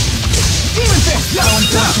 Demon Fist!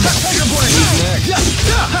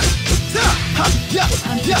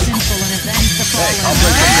 Unsinful and avenge the fallen. Hey, I'll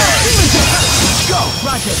break the guard. Demon Fist! Go!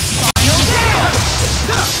 Roger!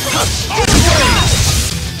 Final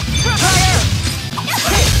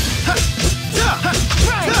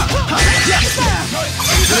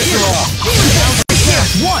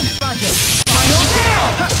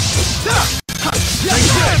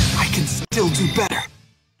still do better.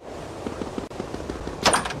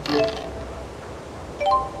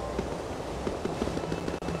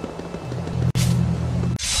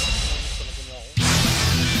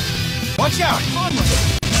 Watch out! Onward!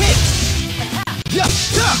 Hit! Yeah!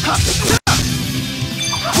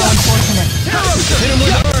 Unfortunate. Hit him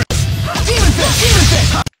with burn! Demon Fist! Demon Fist!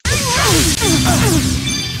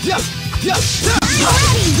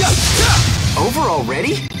 Over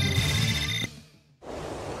already?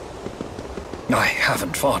 I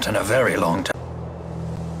haven't fought in a very long time.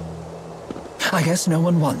 I guess no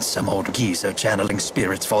one wants some old geezer channeling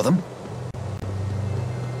spirits for them.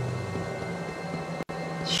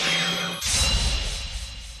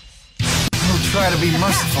 We'll try to be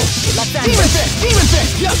merciful. Demon Fist! Demon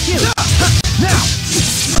Fist! Now!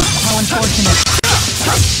 How unfortunate.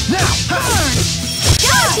 Now!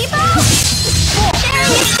 Go, people!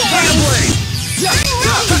 Sharing is caring!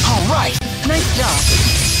 Alright! Nice job.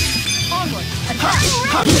 Onward. Attack.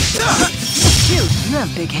 Shoot, you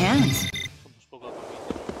have big hands.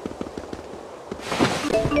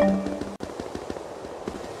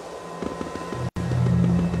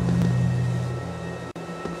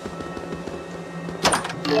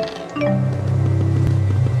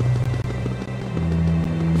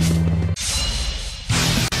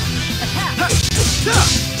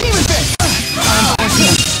 Demon Fist!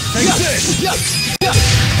 Take this! Go, people!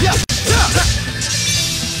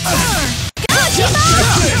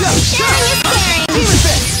 Sharing is caring! Demon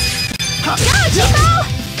Fist! Go, people!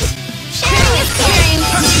 Sharing is caring!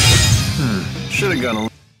 Should have gone a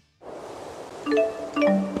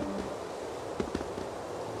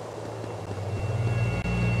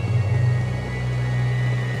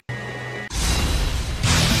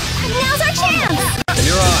Now's our chance!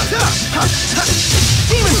 You're on.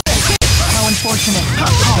 Demon Fist! How unfortunate. How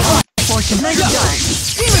unfortunate. Nice job.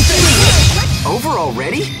 Demon Fist! Over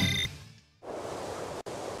already?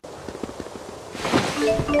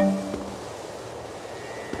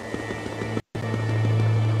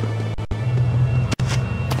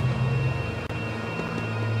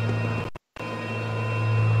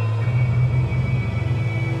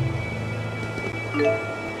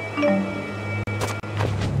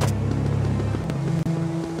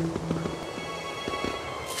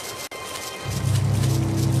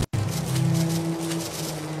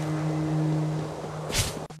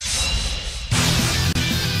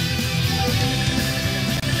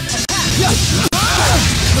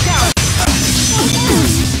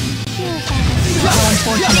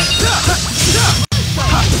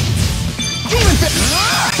 Demon Fist!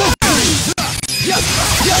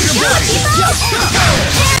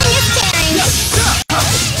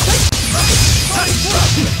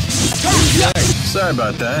 Sorry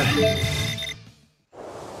about that.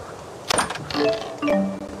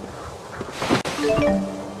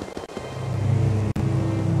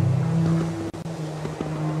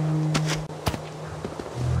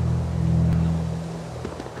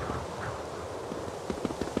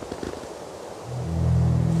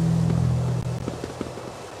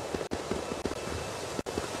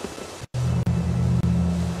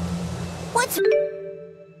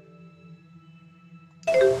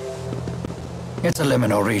 It's a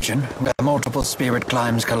liminal region, where multiple spirit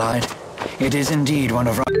climes collide. It is indeed one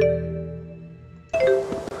of our...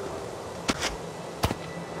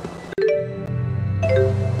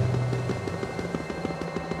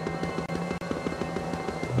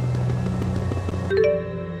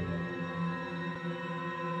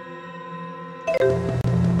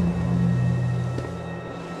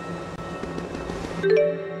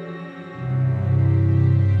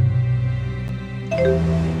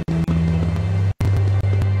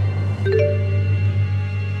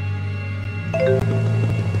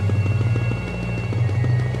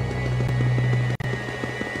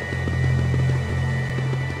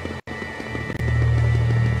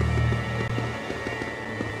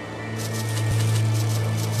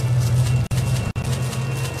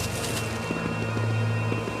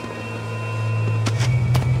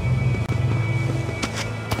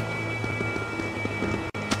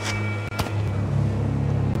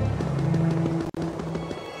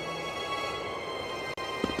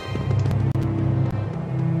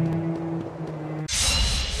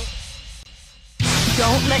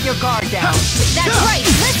 Don't let your guard down. That's right.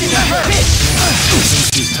 Listen to her.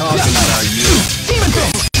 She's talking about you. Demon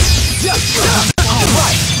Fist! All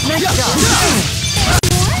right. Nice job.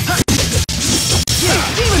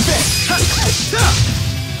 Demon Fist!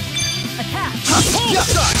 Attack.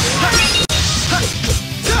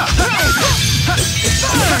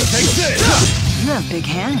 Take this! You have big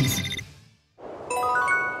hands.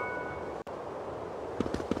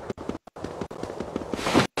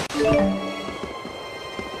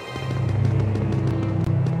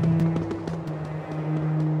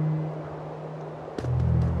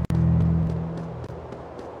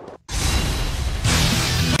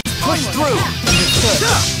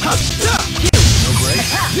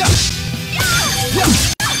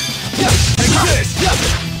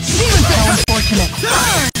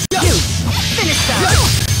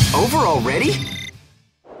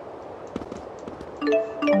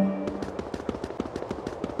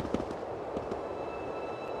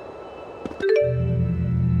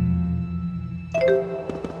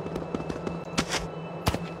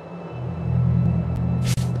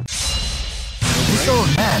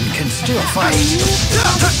 you'll fight.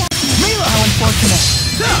 How unfortunate.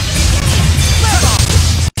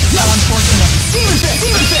 How unfortunate. Demon fist!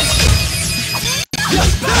 Demon fist!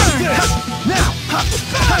 Burn! Now!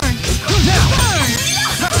 Burn! Now! Burn!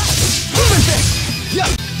 Demon fist!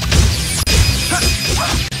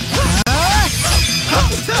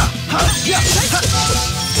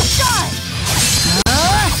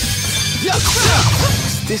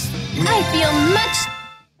 This... I feel much...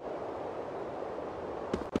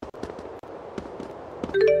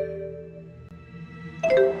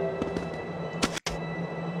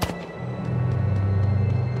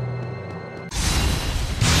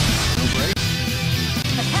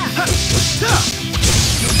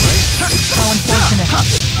 How unfortunate.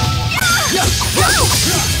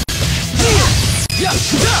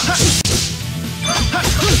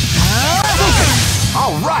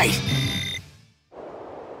 All right!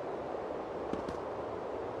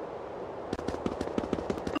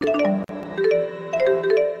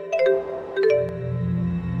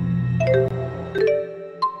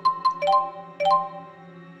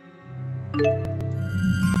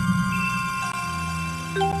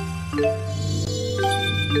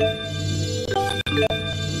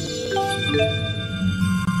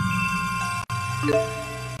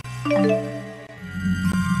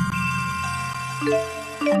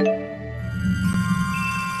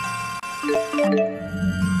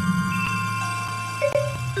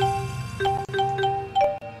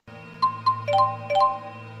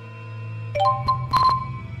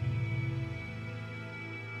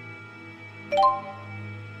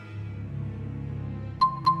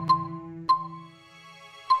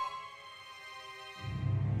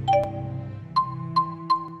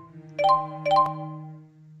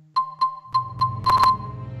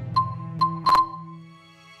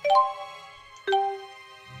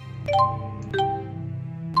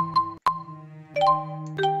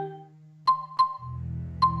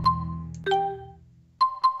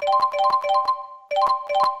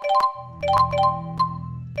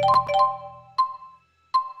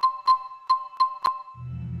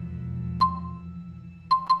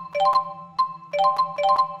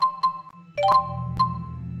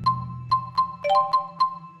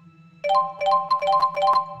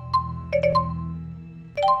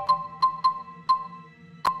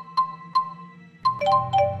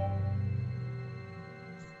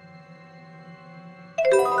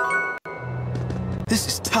 This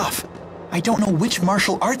is tough. I don't know which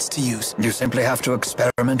martial arts to use. You simply have to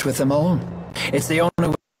experiment with them all. It's the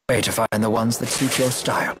only way to find the ones that suit your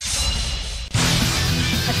style.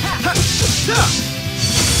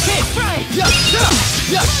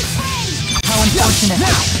 How unfortunate.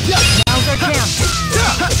 Now's our chance.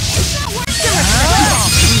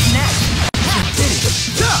 Who's next?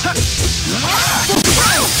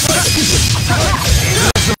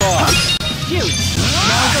 Shoot.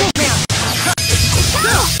 Now's our chance.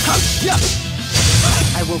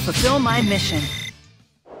 I will fulfill my mission.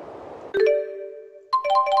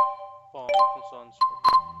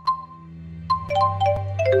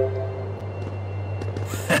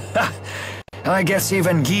 I guess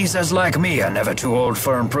even geezers like me are never too old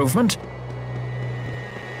for improvement.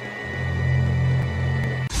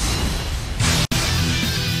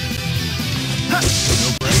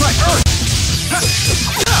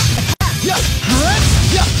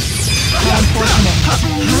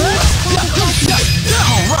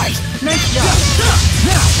 All right! Nice job.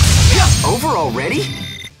 Now! Over already?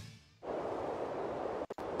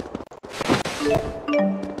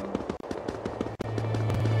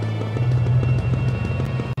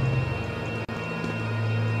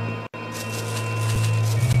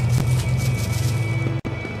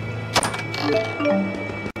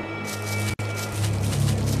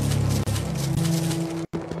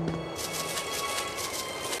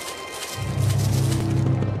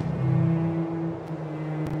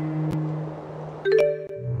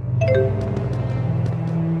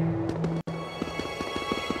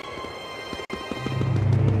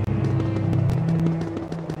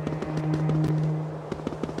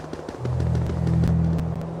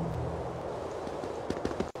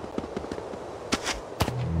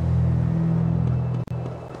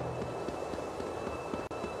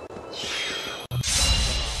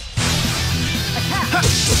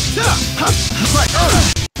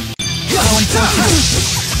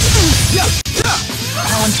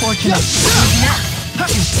 How unfortunate.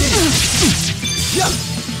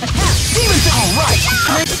 All right!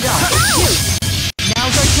 Nice job. Shoot.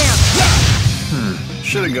 Now's our chance.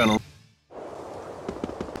 Should have gone a...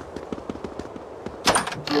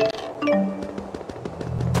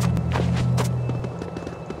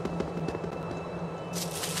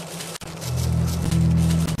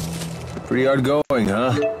 Pretty hard going,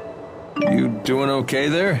 huh? You doing okay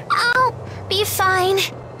there? I'll be fine.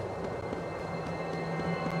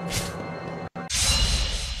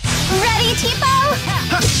 Ready, Tipo?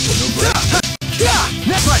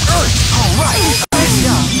 That's right, Earth! Alright!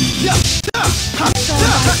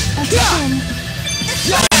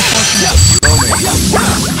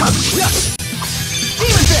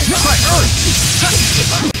 Demon Fist! That's right, Earth!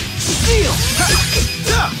 Steel!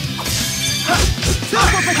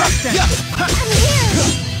 Aqua Protection! I'm here!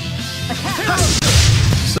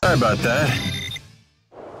 Sorry about that.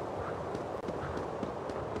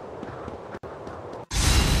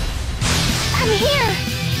 I'm here!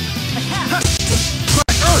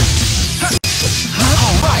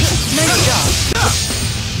 Alright! Nice job!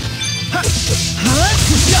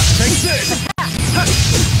 Take this!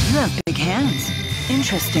 You have big hands.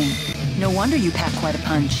 Interesting. No wonder you pack quite a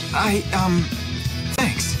punch.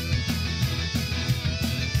 Thanks.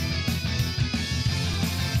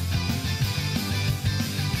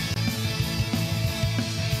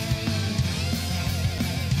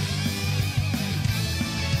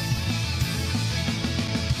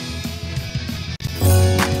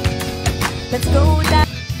 Let's go down.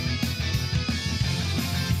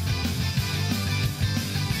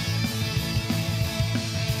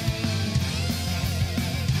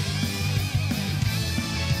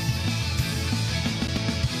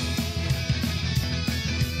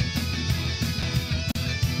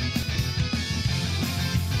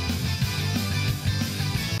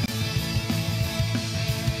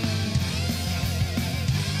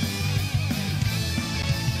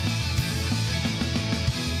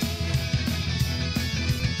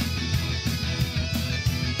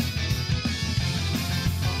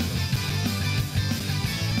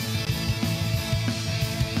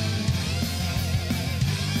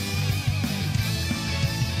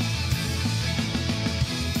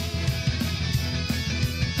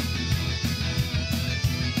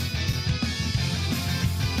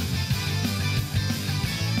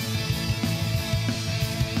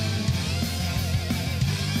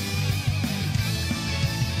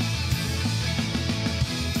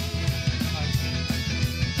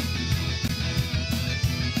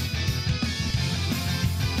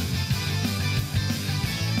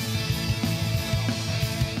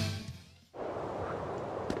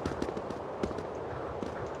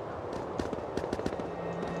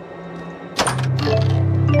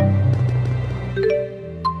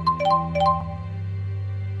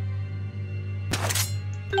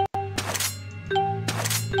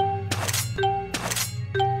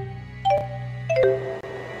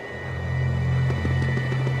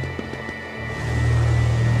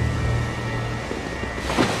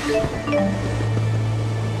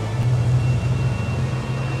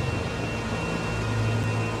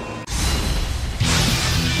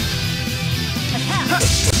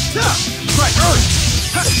 Right, Earth!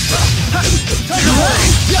 Tiger Wall!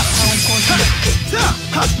 Now!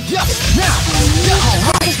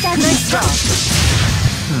 Nice job.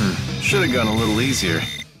 Should have gone a little easier.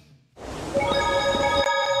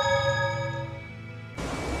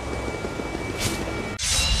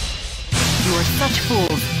 You are such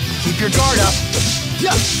fools. Keep your guard up.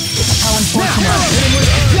 How unfortunate.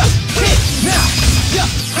 Now!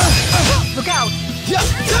 Look out.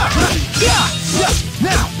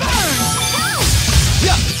 Now!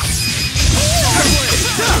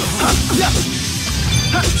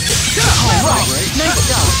 Alright, nice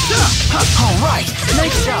job. Alright,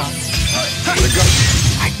 nice job.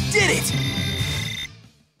 I did it!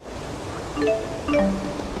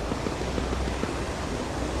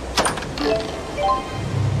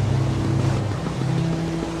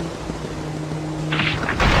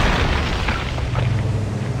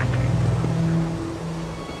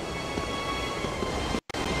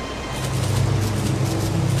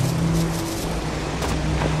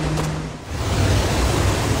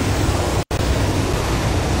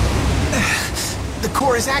 The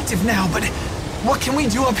core is active now, but what can we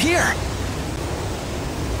do up here?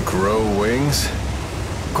 Grow wings?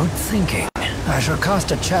 Good thinking. I shall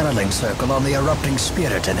cast a channeling circle on the erupting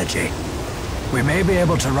spirit energy. We may be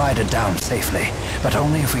able to ride it down safely, but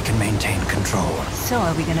only if we can maintain control. So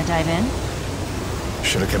are we gonna dive in?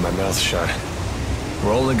 Should have kept my mouth shut.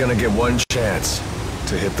 We're only gonna get one chance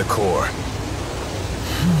to hit the core.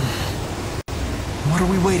 What are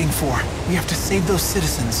we waiting for? We have to save those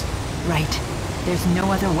citizens. Right. There's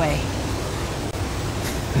no other way.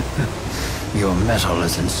 Your metal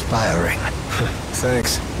is inspiring.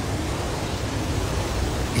 Thanks.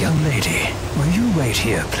 Young lady, will you wait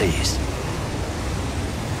here, please?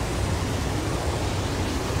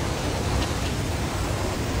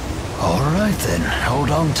 All Alright then, hold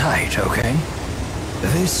on tight, okay?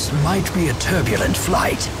 This might be a turbulent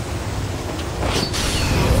flight.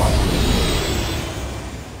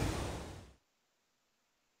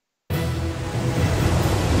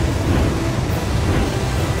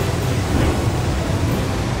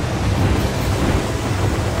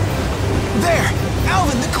 There!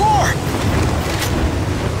 Alvin, the core!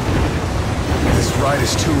 This ride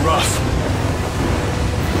is too rough.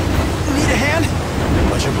 Need a hand?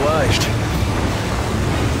 Much obliged.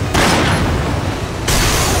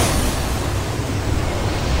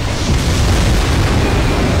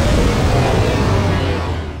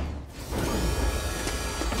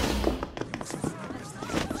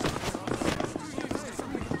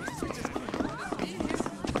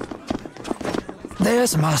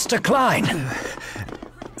 There's Master Klein.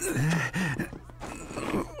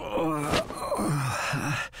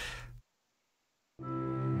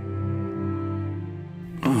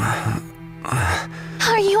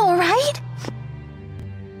 Are you alright?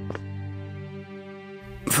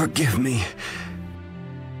 Forgive me.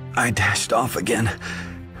 I dashed off again,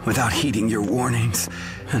 without heeding your warnings,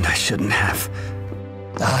 and I shouldn't have.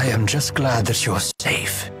 I am just glad that you're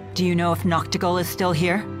safe. Do you know if Noctigal is still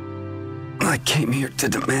here? I came here to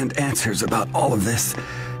demand answers about all of this,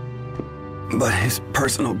 but his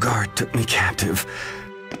personal guard took me captive.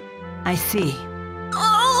 I see.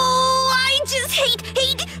 Oh, I just hate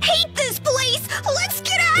this place! Let's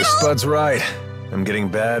get out! Spud's right. I'm getting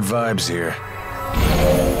bad vibes here.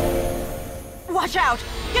 Watch out!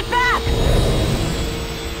 Get back!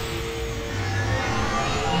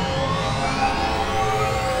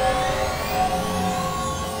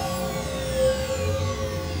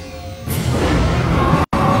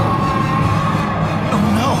 Oh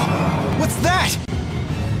no! What's that?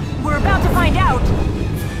 We're about to find out!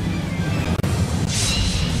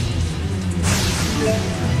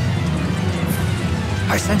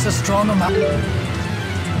 I sense a strong amount of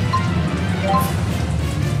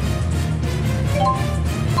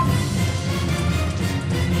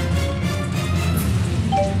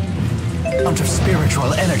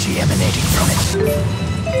spiritual energy emanating from it.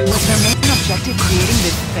 Was their main objective creating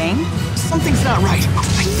this thing? Something's not right.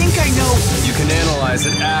 I think I know. You can analyze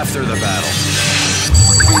it after the battle.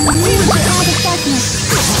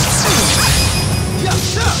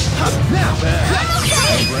 Now!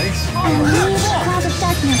 No breaks? Cloud of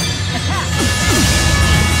darkness.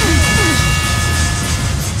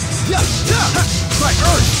 By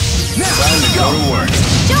Earth! Now! Time to go to work.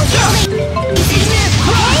 Don't kill me! Okay?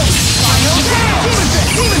 Final down!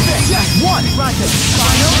 Demon Fist! Yes, one! Roger.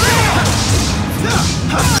 Final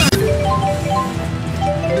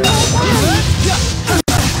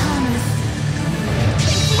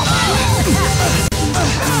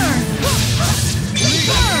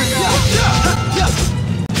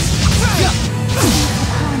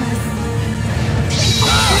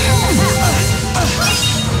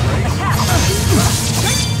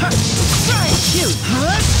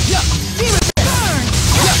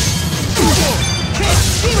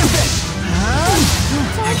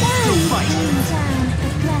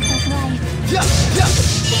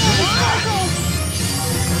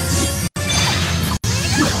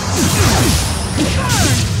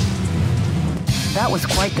That was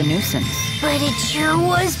quite the nuisance. But it sure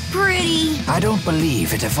was pretty. I don't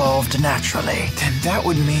believe it evolved naturally. Then that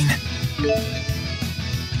would mean...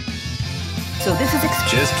 So this is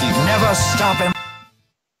Just keep... Never stop him.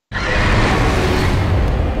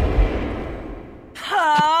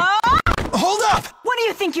 Hold up! What do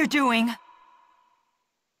you think you're doing?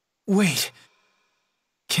 Wait.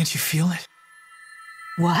 Can't you feel it?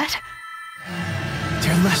 What?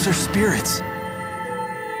 They're lesser spirits.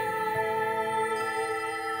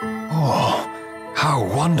 Oh, how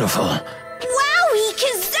wonderful. Wowie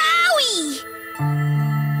kazowie!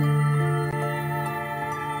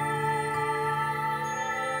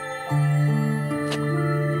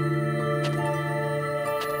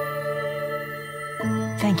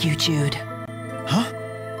 Thank you, Jude. Huh?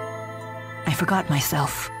 I forgot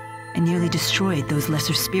myself and nearly destroyed those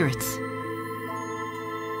lesser spirits.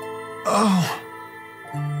 Oh.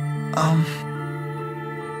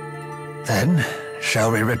 Then,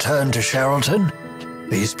 shall we return to Sherrilton?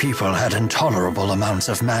 These people had intolerable amounts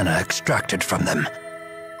of mana extracted from them.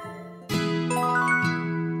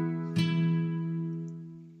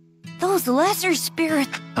 Those lesser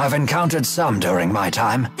spirits. I've encountered some during my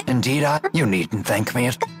time. Indeed, you needn't thank me.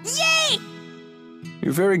 Yay!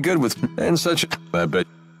 You're very good with... and such... I bet...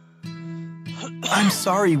 I'm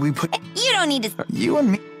sorry we put... You don't need to... You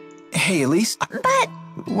and me... Hey, at least... But...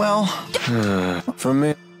 Well... For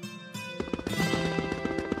me...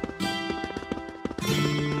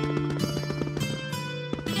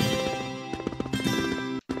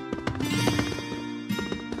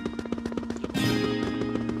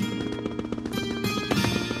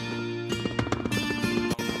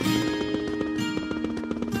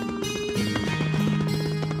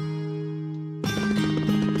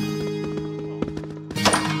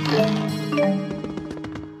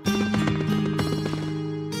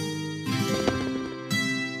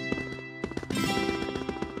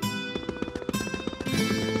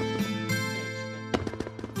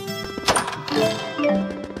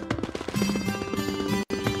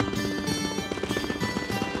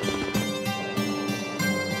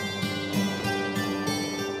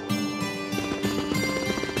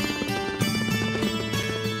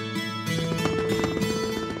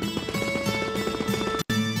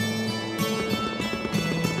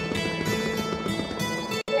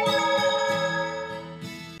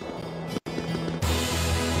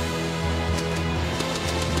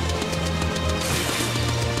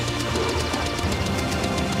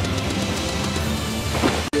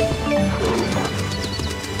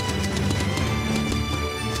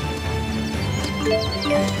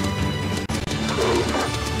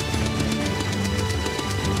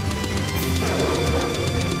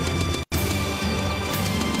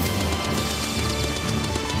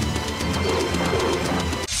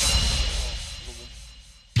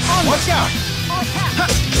 Watch out!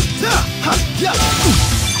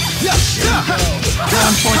 How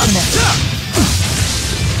unfortunate.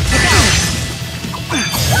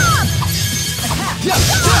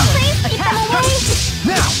 Please keep them away!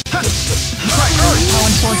 Now! How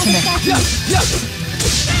unfortunate.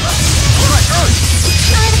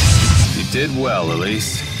 You did well,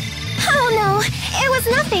 Elise. Oh no, it was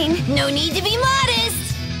nothing. No need to be modest.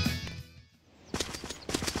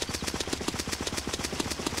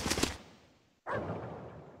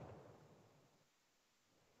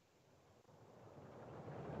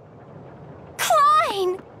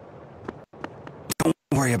 Klein! Don't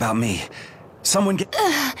worry about me. Someone get...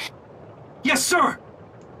 Yes, sir!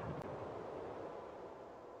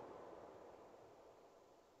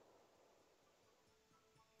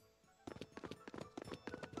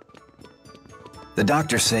 The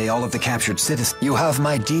doctors say all of the captured citizens... You have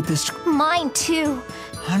my deepest... Mine too.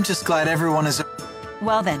 I'm just glad everyone is...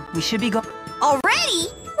 Well then, we should be going. Already?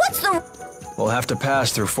 What's the... We'll have to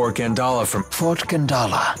pass through Fort Gandala from... Fort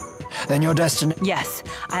Gandala. Then your destiny... Yes,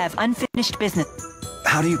 I have unfinished business.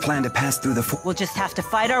 How do you plan to pass through the fort? We'll just have to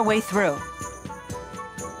fight our way through.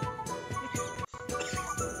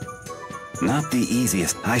 Not the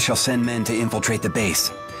easiest. I shall send men to infiltrate the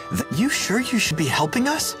base. You sure you should be helping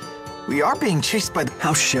us? We are being chased by the...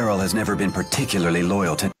 House Cheryl has never been particularly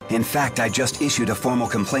loyal to... In fact, I just issued a formal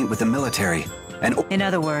complaint with the military. And... In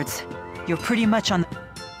other words, you're pretty much on...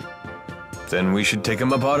 Then we should take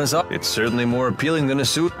him upon his up. It's certainly more appealing than a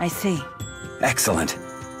suit. I see. Excellent.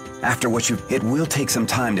 After what you... It will take some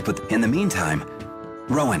time to put... In the meantime,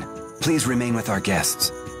 Rowan, please remain with our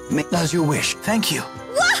guests. As you wish. Thank you.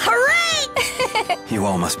 What? Hooray! You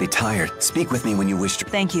all must be tired. Speak with me when you wish to...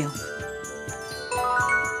 Thank you.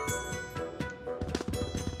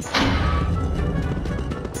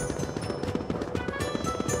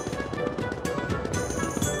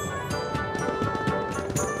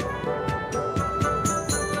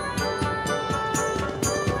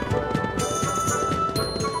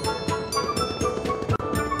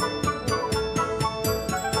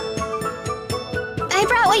 I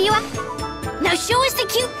brought what you want. Now show us the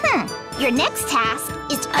cute... Your next task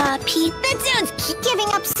is, Pete. That sounds cute. Giving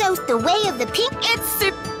up so the way of the pink. It's...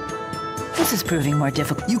 This is proving more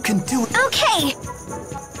difficult. You can do it. Okay.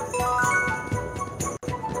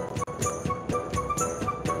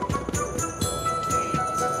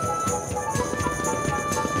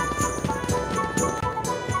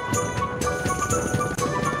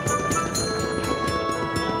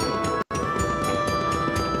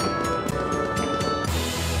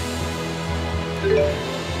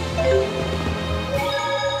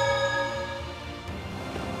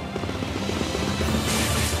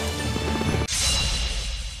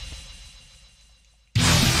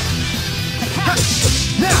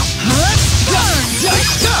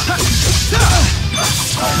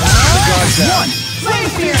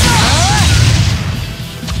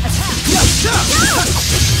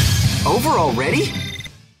 Over already?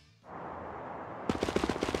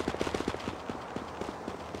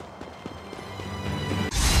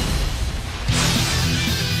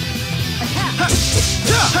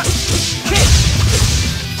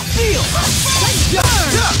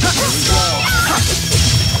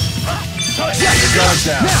 Guards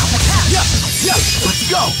down. Let's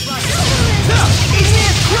go!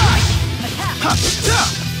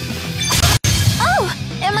 Oh,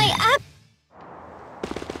 am I up?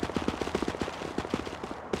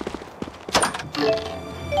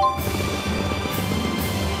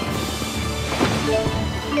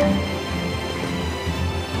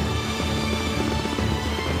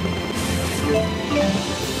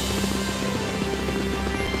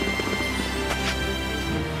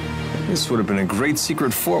 This would have been a great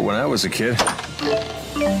secret fort when I was a kid.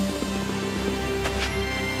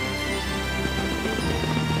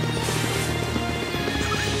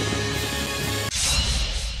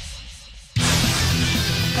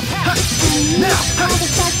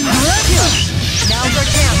 Now's our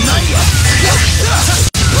chance.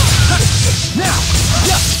 Now.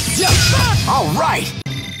 All right.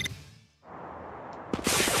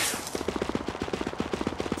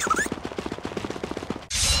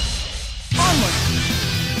 Onward.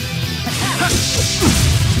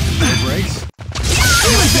 No brakes?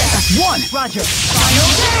 That's one. Roger.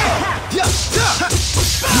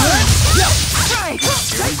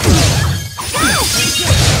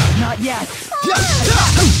 Not yet.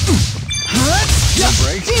 No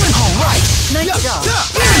brakes? All right. Nice job.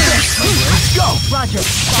 Let's go. Roger.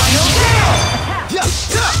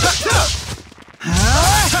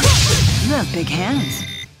 You have big hands.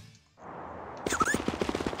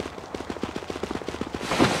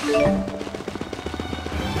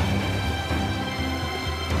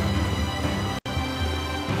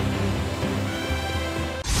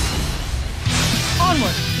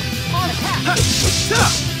 Onward. On attack.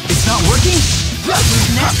 It's not working? Who's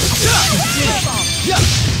next?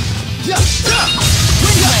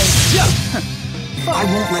 Wind wave. I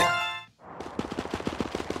won't let...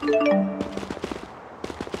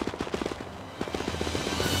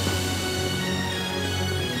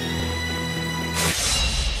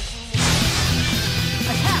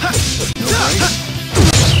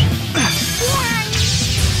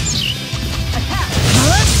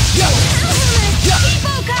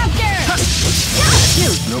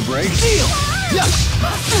 No brakes?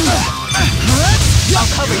 I'll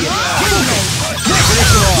cover you. Finish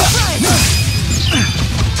it off.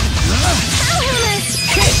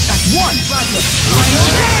 That's one.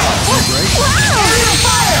 No brakes?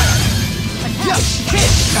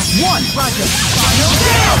 That's one. Roger.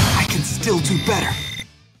 I can still do better.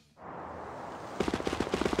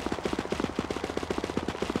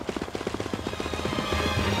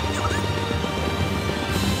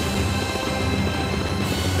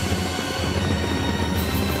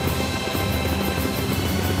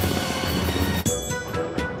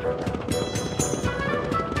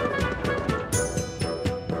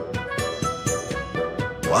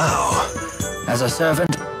 Wow. As a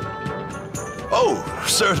servant, Oh,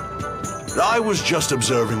 sir. I was just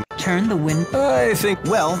observing. Turn the wind. I think...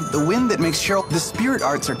 Well, the wind that makes Cheryl... The spirit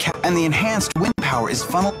arts are and the enhanced wind power is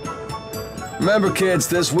funneled... Remember, kids,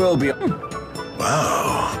 this will be...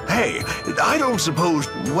 Wow. Hey, I don't suppose...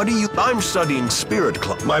 What do you... I'm studying Spirit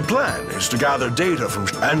Club. My plan is to gather data from...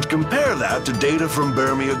 and compare that to data from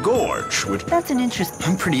Bermia Gorge, which... That's an interest.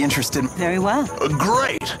 I'm pretty interested. Very well.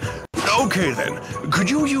 Great! Okay then, could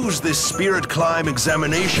you use this Spirit Climb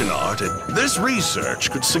examination art? This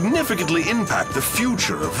research could significantly impact the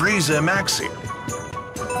future of Rize Maxi.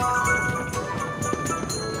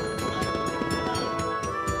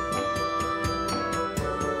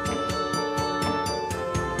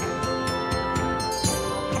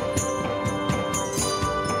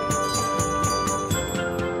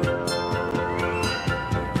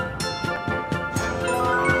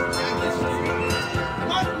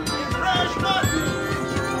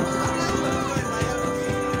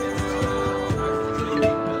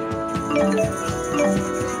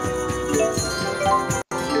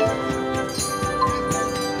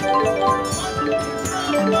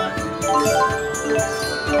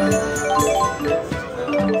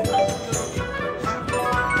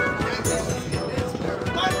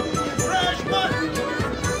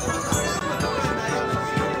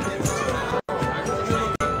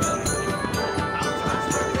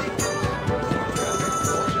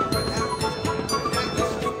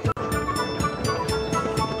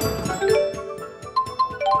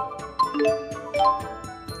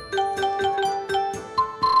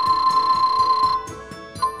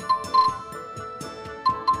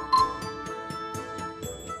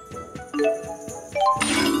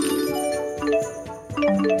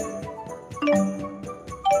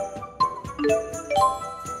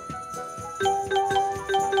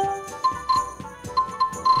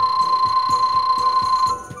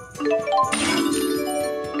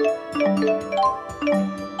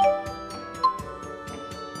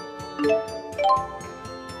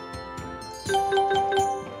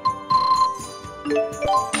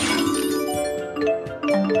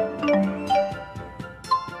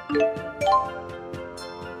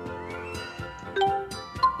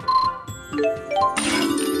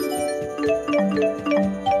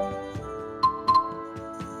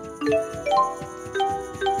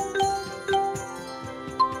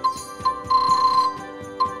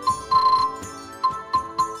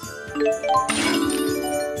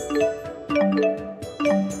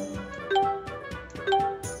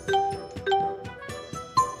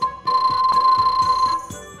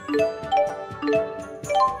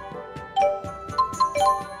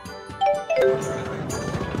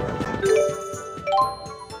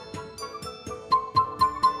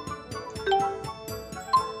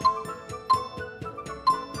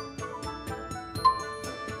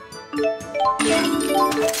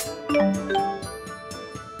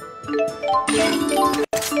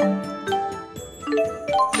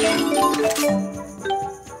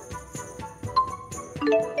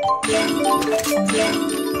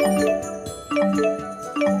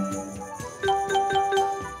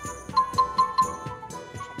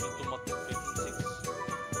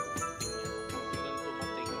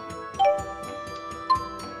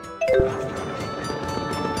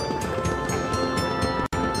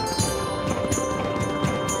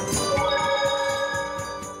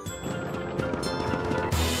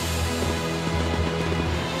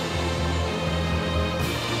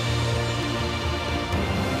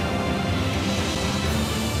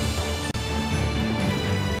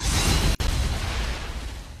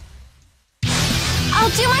 I'll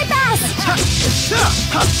do my best!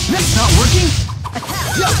 That's not working!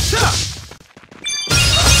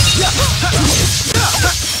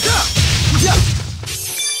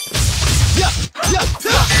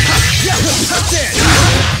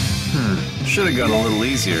 Should have gone a little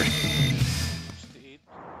easier.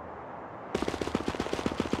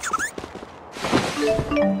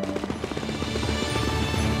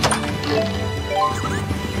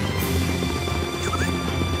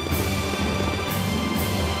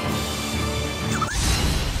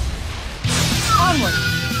 Onward!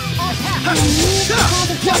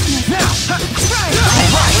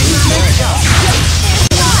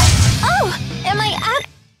 Oh! Am I act-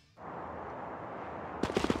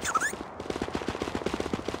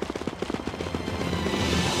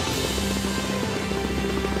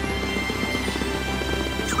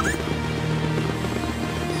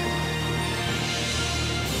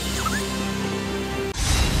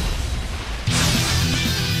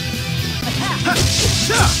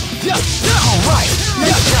 Alright!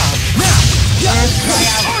 Let's go!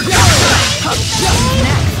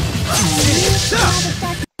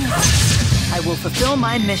 I will fulfill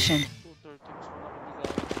my mission.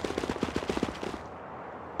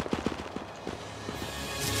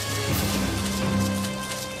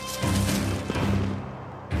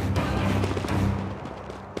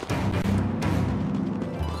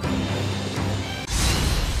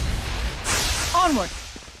 Onward!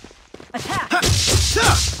 Attack!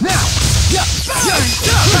 Now!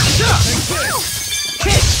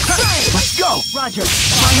 Let's go! Roger!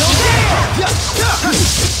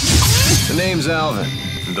 The name's Alvin.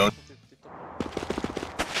 Don't...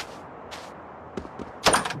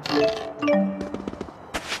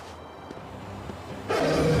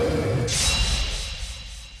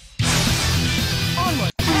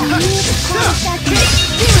 Onward!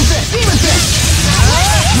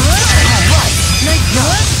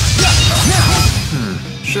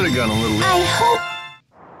 Should have gone a little... I hope...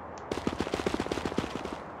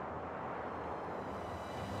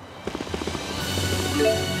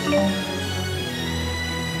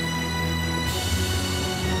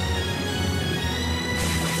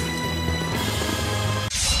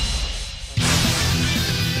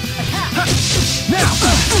 Now!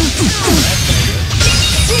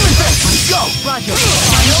 Demon Fist! Let's go! Roger!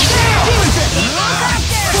 Demon Fist!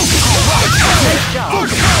 Nice job!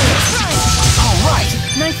 Alright!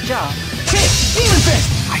 Nice job! Hit! Demon Fist!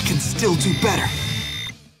 I can still do better.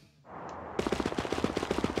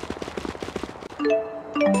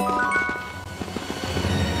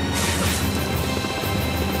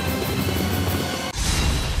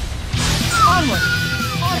 Onward!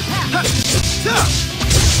 Attack!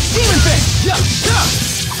 Demon Fist!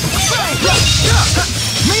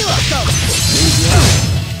 Mila!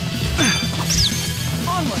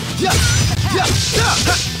 Onward!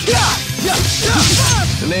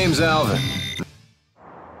 The name's Alvin.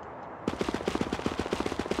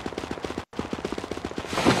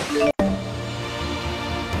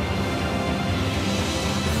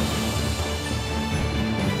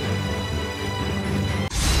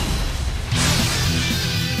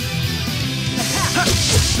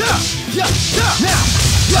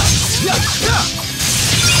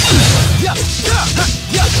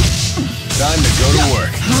 Time to go to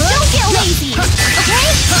work. Don't get lazy! Okay?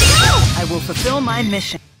 Go! I will fulfill my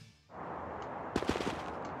mission.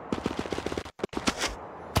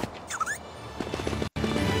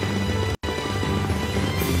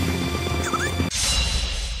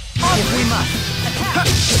 If we must.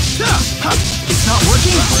 Attack!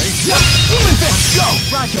 Demon Fist! Go!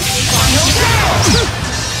 Roger!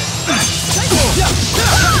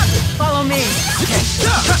 Follow me.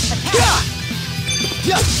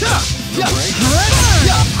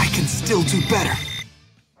 I can still do better.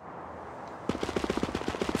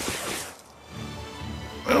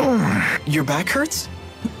 Your back hurts?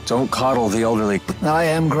 Don't coddle the elderly. I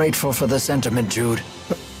am grateful for the sentiment, Jude.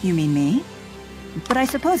 You mean me? But I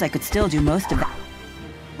suppose I could still do most of that.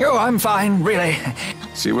 Oh, I'm fine, really.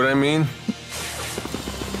 See what I mean?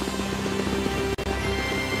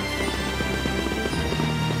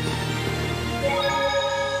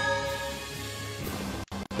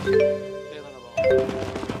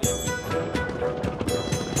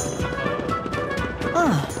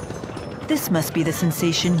 This must be the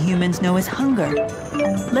sensation humans know as hunger.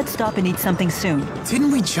 Let's stop and eat something soon.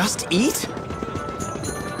 Didn't we just eat?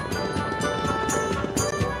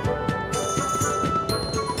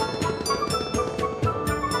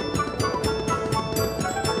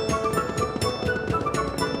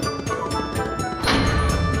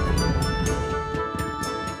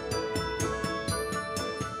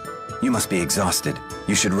 You must be exhausted.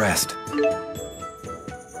 You should rest.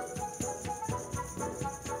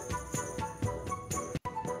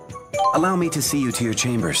 Allow me to see you to your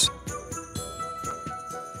chambers.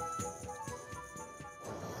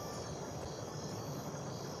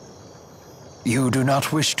 You do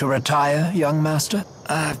not wish to retire, young master?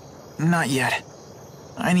 Not yet.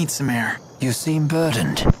 I need some air. You seem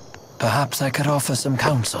burdened. Perhaps I could offer some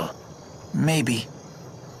counsel. Maybe.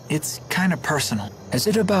 It's kind of personal. Is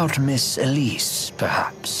it about Miss Elise,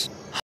 perhaps?